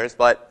lectures,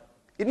 but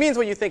it means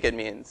what you think it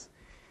means.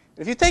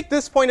 If you take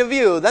this point of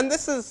view, then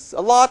this is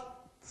a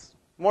lot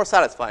more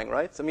satisfying,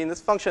 right? So, I mean, this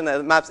function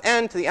that maps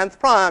n to the nth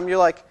prime, you're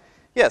like,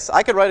 yes,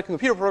 I could write a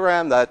computer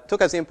program that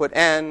took as input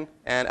n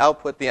and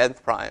output the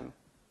nth prime.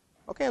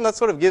 Okay, and that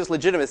sort of gives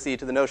legitimacy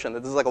to the notion that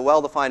this is like a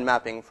well-defined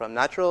mapping from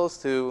naturals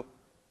to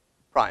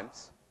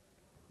primes.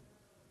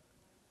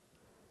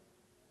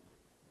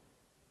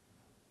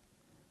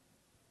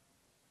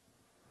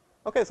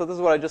 Okay, so this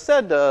is what I just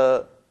said.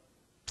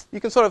 You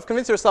can sort of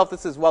convince yourself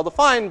this is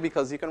well-defined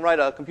because you can write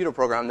a computer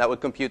program that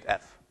would compute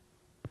f.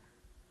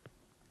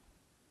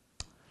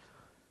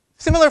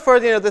 Similar for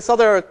this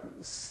other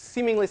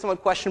seemingly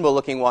somewhat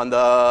questionable-looking one,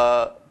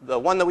 the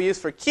one that we used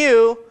for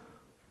q,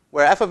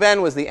 where f of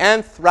n was the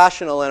nth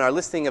rational in our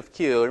listing of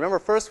q. Remember,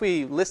 first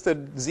we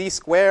listed z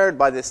squared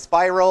by this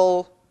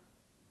spiral,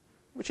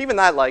 which even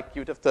that,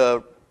 you'd have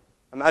to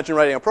imagine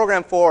writing a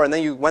program for, and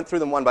then you went through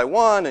them one by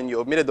one, and you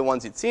omitted the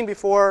ones you'd seen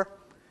before.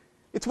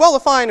 It's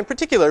well-defined in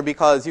particular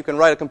because you can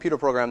write a computer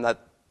program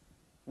that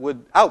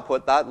would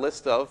output that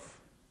list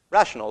of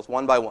rationals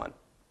one by one.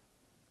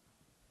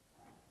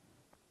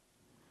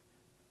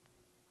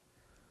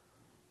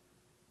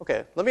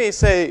 Okay, let me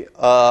say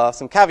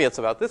some caveats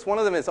about this. One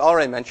of them is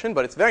already mentioned,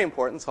 but it's very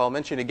important, so I'll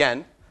mention it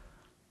again.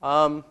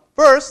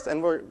 First,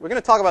 and we're going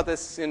to talk about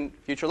this in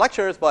future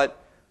lectures,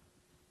 but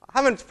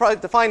I haven't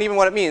defined even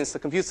what it means to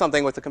compute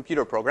something with a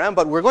computer program,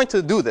 but we're going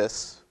to do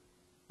this,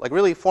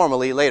 really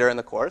formally later in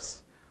the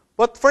course.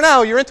 But for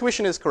now, your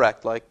intuition is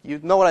correct. You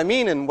know what I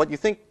mean, and what you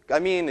think I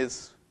mean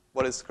is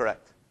what is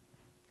correct.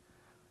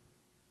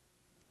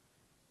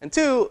 And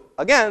two,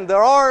 again,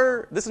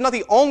 this is not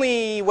the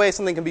only way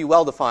something can be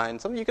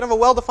well-defined. You can have a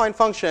well-defined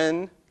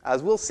function,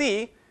 as we'll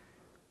see,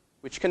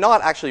 which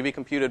cannot actually be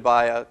computed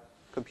by a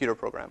computer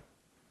program.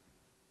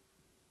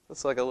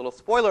 That's like a little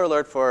spoiler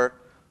alert for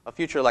a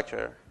future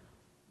lecture.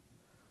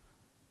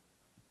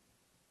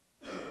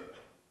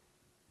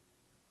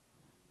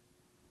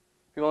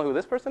 People know who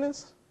this person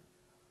is?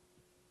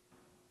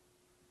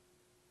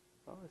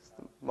 Oh, it's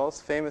the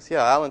most famous,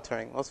 Alan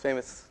Turing, most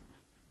famous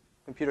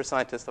computer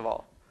scientist of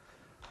all.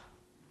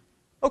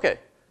 Okay.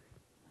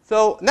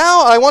 So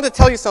now I want to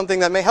tell you something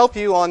that may help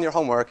you on your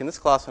homework in this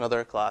class or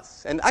another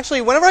class. And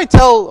actually, whenever I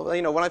tell,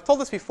 when I've told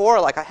this before,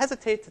 like I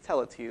hesitate to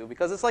tell it to you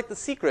because it's like the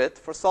secret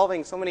for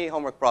solving so many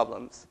homework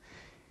problems.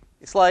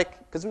 It's like,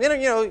 because when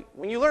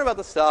you learn about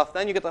this stuff,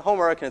 then you get the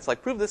homework and it's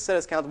like, prove this set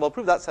is countable,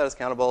 prove that set is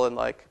countable, and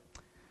like,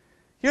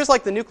 here's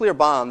like the nuclear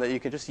bomb that you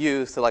can just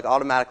use to like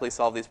automatically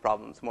solve these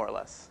problems, more or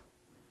less.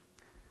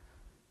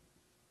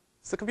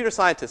 It's the computer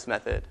scientist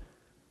method.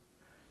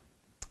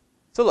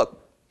 So look.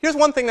 Here's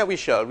one thing that we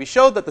showed. We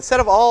showed that the set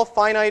of all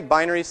finite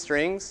binary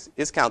strings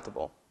is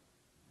countable.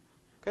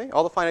 Okay?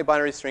 All the finite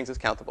binary strings is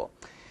countable.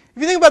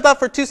 If you think about that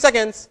for 2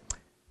 seconds,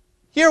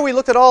 here we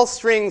looked at all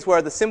strings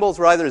where the symbols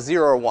were either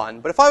 0 or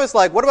 1. But if I was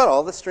like, what about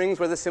all the strings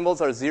where the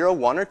symbols are 0,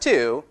 1, or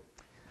 2?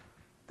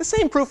 The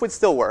same proof would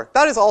still work.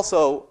 That is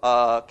also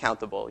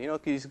countable. You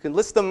can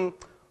list them.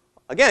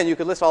 Again, you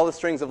could list all the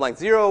strings of length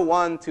 0,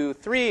 1, 2,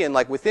 3, and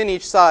like within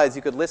each size,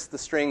 you could list the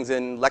strings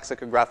in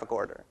lexicographic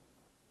order.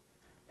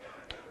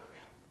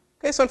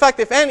 Okay, so in fact,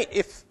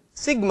 if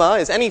sigma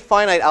is any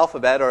finite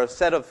alphabet or a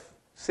set of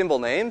symbol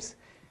names,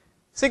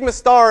 sigma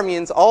star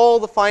means all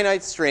the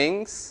finite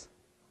strings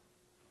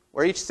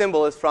where each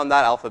symbol is from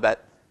that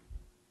alphabet.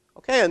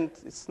 Okay, and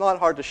it's not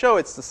hard to show.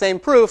 It's the same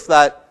proof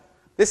that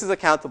this is a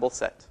countable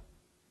set.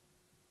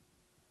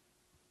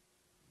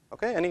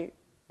 Okay,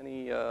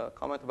 any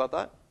comment about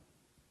that?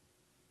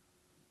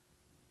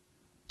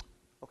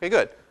 Okay,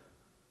 good.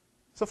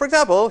 So for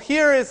example,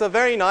 here is a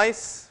very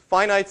nice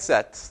finite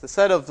set, the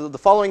set of the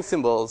following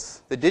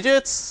symbols, the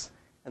digits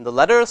and the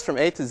letters from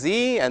A to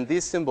Z, and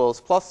these symbols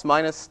plus,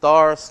 minus,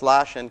 star,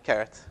 slash, and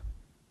caret.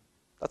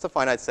 That's a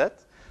finite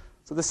set.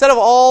 So the set of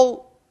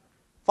all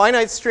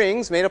finite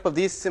strings made up of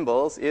these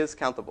symbols is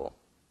countable.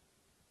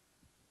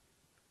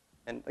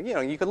 And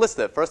you could list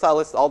it. First I'll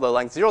list all the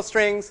length 0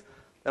 strings,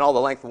 then all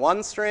the length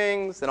 1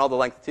 strings, then all the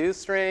length 2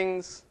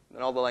 strings,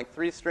 then all the length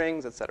 3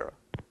 strings, etc.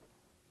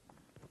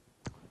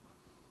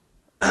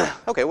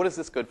 Okay, what is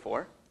this good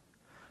for?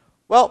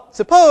 Well,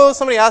 suppose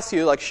somebody asks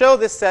you, like, show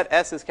this set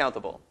S is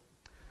countable.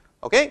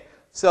 Okay,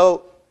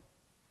 so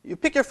you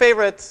pick your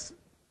favorite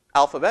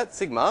alphabet,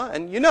 sigma,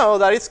 and you know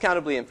that it's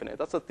countably infinite.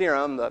 That's a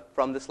theorem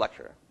from this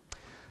lecture.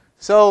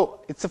 So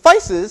it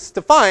suffices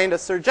to find a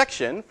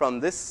surjection from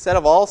this set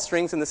of all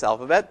strings in this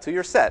alphabet to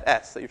your set,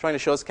 S, that you're trying to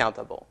show is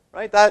countable.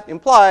 Right? That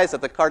implies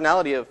that the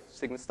cardinality of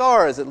sigma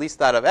star is at least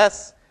that of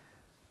S.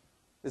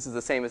 This is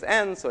the same as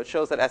N, so it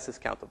shows that S is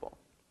countable.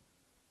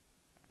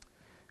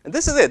 And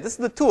this is it. This is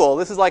the tool.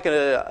 This is like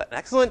an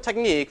excellent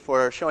technique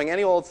for showing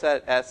any old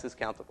set S is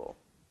countable.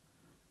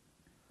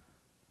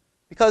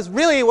 Because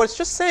really what it's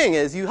just saying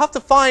is you have to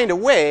find a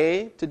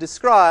way to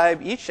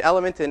describe each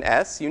element in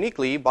S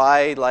uniquely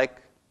by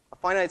like a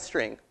finite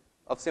string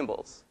of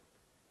symbols,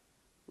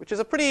 which is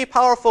a pretty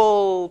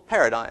powerful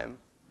paradigm.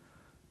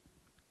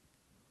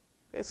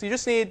 Okay, so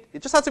it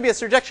just has to be a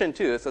surjection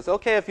too. So it's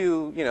okay if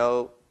you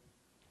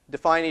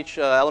define each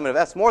element of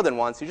S more than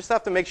once. You just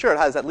have to make sure it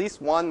has at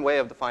least one way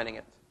of defining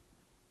it.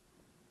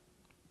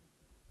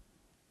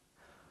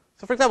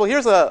 So for example,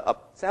 here's a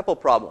sample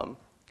problem.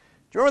 Do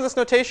you remember this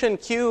notation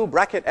Q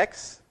bracket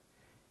X?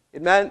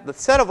 It meant the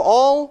set of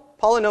all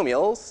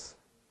polynomials,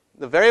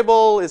 the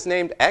variable is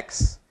named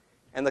X,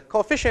 and the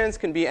coefficients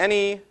can be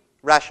any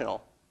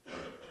rational.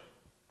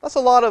 That's a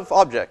lot of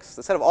objects.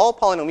 The set of all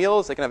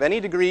polynomials, they can have any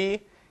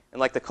degree, and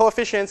like the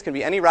coefficients can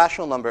be any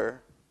rational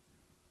number.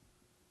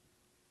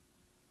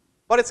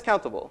 But it's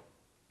countable.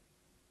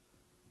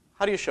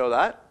 How do you show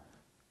that?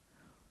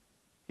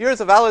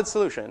 Here's a valid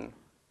solution.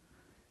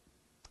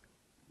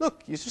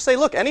 Look, you just say,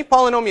 look, any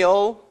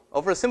polynomial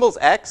over symbols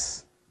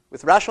x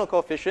with rational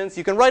coefficients,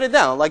 you can write it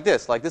down like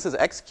this. Like this is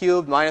x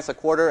cubed minus a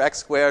quarter x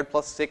squared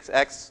plus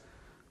 6x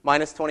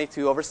minus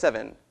 22 over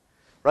 7.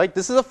 Right?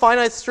 This is a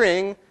finite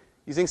string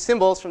using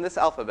symbols from this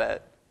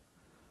alphabet.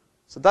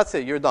 So that's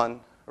it. You're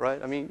done.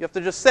 Right? I mean, you have to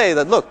just say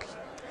that, look,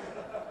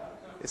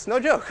 it's no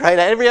joke. Right?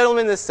 Every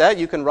element in this set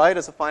you can write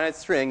as a finite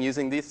string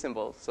using these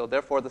symbols. So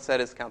therefore, the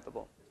set is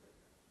countable.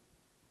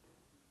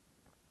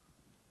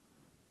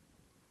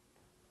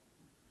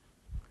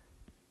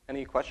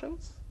 Any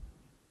questions?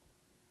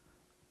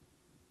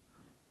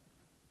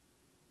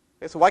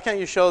 Okay, so why can't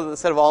you show that the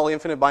set of all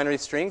infinite binary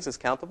strings is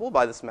countable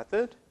by this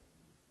method?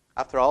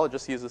 After all, it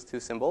just uses two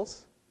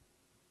symbols.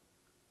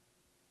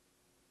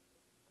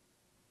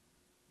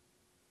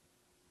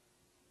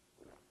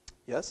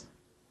 Yes?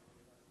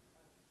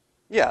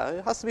 Yeah,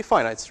 it has to be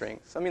finite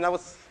strings. I mean, that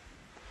was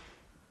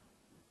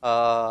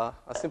a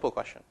simple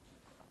question.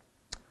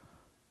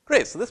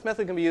 Great, so this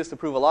method can be used to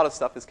prove a lot of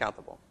stuff is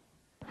countable.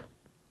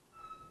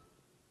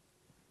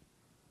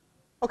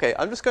 Okay,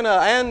 I'm just going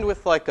to end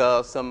with like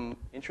some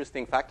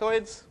interesting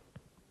factoids.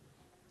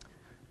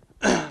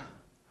 The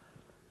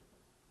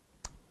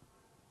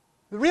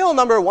real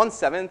number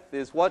 1/7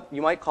 is what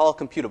you might call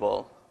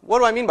computable. What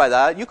do I mean by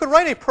that? You could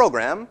write a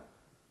program.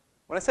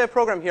 When I say a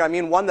program here, I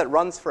mean one that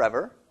runs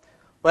forever.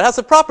 But it has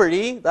a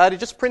property that it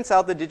just prints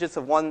out the digits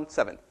of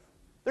 1/7.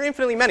 There are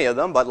infinitely many of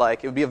them, but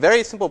like it would be a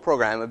very simple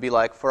program. It would be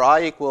like for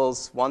I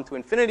equals 1 to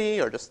infinity,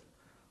 or just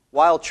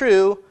while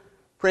true,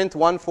 print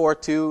 1, 4,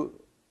 2,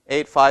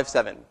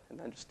 857. And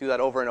then just do that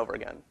over and over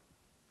again.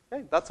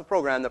 Okay, that's a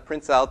program that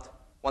prints out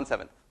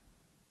 1/7.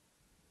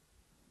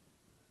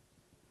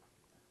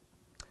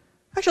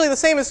 Actually, the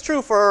same is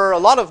true for a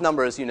lot of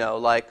numbers, you know,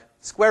 like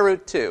square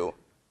root 2.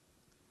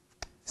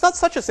 It's not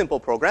such a simple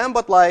program,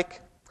 but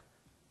like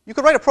you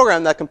could write a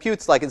program that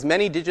computes like as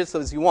many digits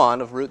as you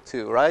want of root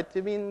 2, right?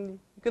 I mean,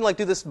 you can like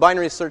do this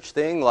binary search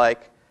thing,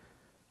 like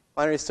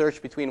binary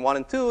search between 1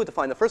 and 2 to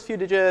find the first few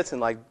digits, and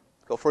like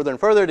go further and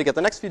further to get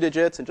the next few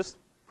digits, and just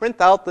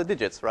print out the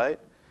digits, right?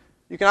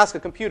 You can ask a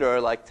computer,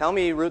 like, tell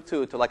me root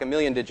 2 to like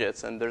 1,000,000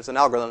 digits, and there's an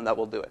algorithm that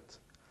will do it.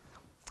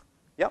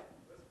 Yep.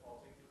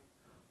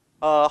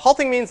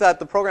 Halting means that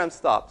the program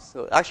stops.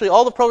 So actually,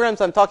 all the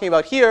programs I'm talking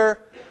about here,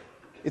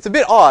 it's a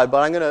bit odd,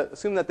 but I'm going to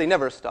assume that they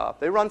never stop.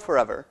 They run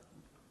forever.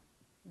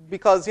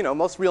 Because, you know,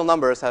 most real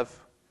numbers have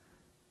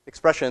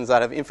expressions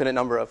that have infinite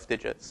number of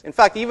digits. In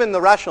fact, even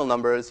the rational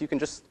numbers, you can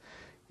just,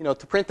 you know,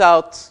 to print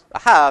out a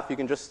half, you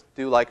can just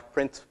do like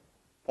print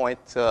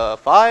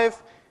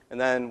 0.5, and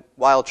then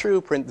while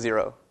true, print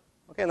 0.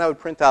 Okay, and that would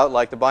print out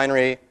like the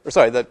binary, or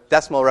sorry, the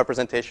decimal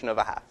representation of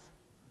a half.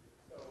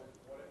 So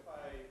what if I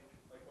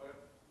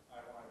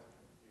wanted to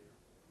compute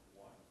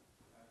 1,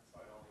 and so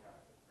I only have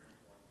to print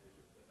 1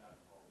 digit, then that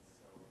faults,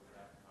 so would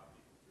that not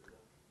be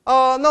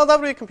computable? No, that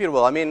would be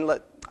computable. I mean,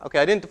 okay,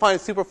 I didn't define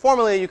it super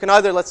formally. You can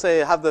either, let's say,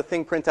 have the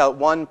thing print out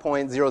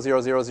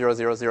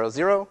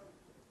 1.0000000.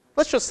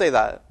 Let's just say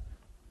that.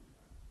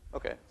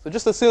 Okay, so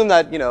just assume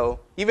that, you know,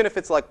 even if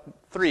it's like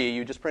 3,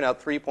 you just print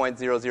out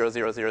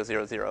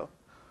 3.0000000.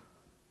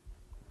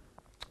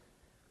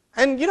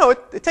 And, you know,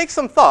 it takes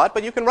some thought,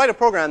 but you can write a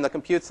program that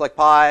computes like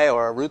pi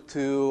or root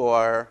 2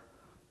 or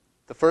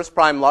the first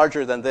prime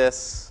larger than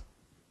this.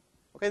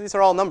 Okay, these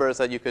are all numbers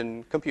that you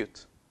can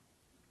compute.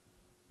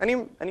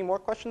 Any more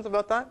questions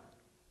about that?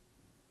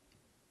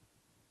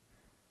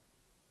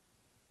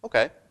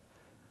 Okay.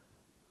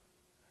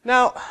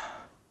 Now,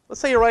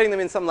 let's say you're writing them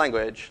in some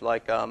language,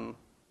 like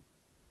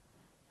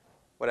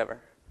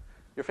whatever,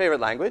 your favorite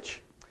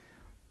language.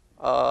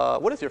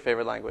 What is your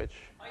favorite language?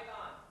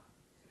 Python.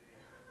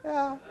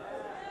 Yeah.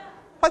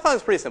 Python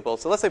is pretty simple,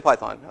 so let's say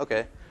Python.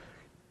 Okay.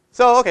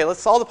 So, okay, let's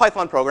solve the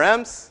Python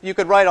programs. You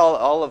could write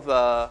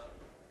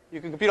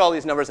you can compute all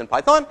these numbers in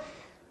Python.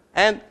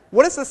 And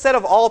what is the set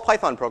of all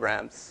Python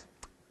programs?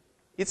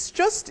 It's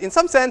just, in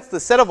some sense, the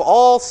set of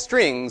all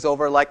strings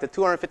over like the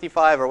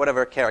 255 or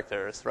whatever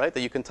characters, right,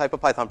 that you can type a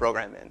Python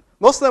program in.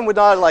 Most of them would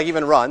not like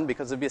even run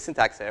because it would be a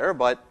syntax error,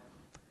 but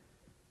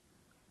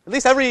at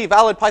least every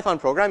valid Python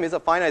program is a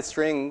finite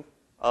string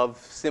of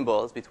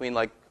symbols between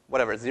like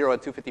whatever, 0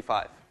 and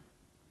 255.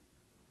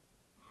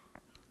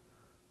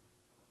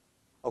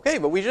 Okay,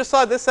 but we just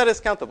saw this set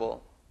is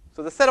countable.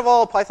 So the set of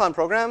all Python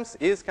programs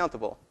is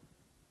countable.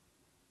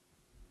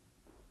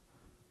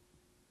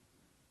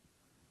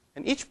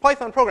 And each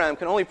Python program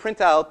can only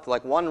print out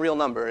like one real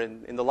number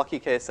in the lucky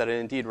case that it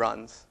indeed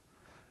runs.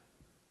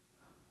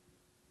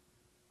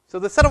 So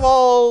the set of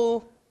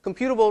all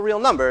computable real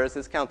numbers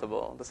is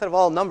countable. The set of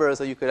all numbers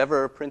that you could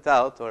ever print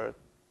out or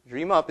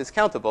dream up is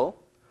countable.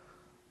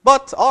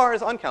 But R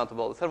is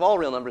uncountable. The set of all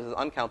real numbers is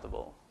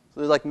uncountable. So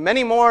there's like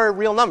many more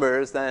real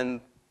numbers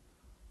than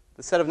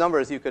the set of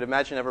numbers you could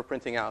imagine ever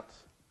printing out.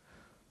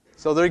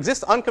 So there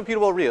exist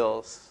uncomputable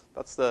reals.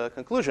 That's the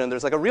conclusion.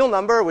 There's like a real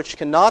number which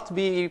cannot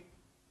be,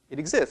 it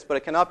exists, but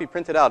it cannot be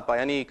printed out by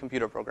any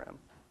computer program.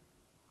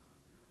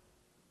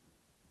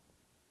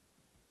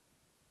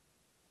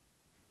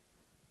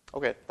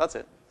 Okay, that's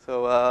it.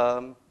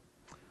 So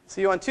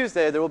see you on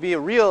Tuesday. There will be a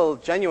real,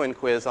 genuine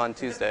quiz on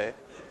Tuesday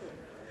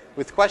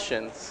with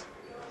questions.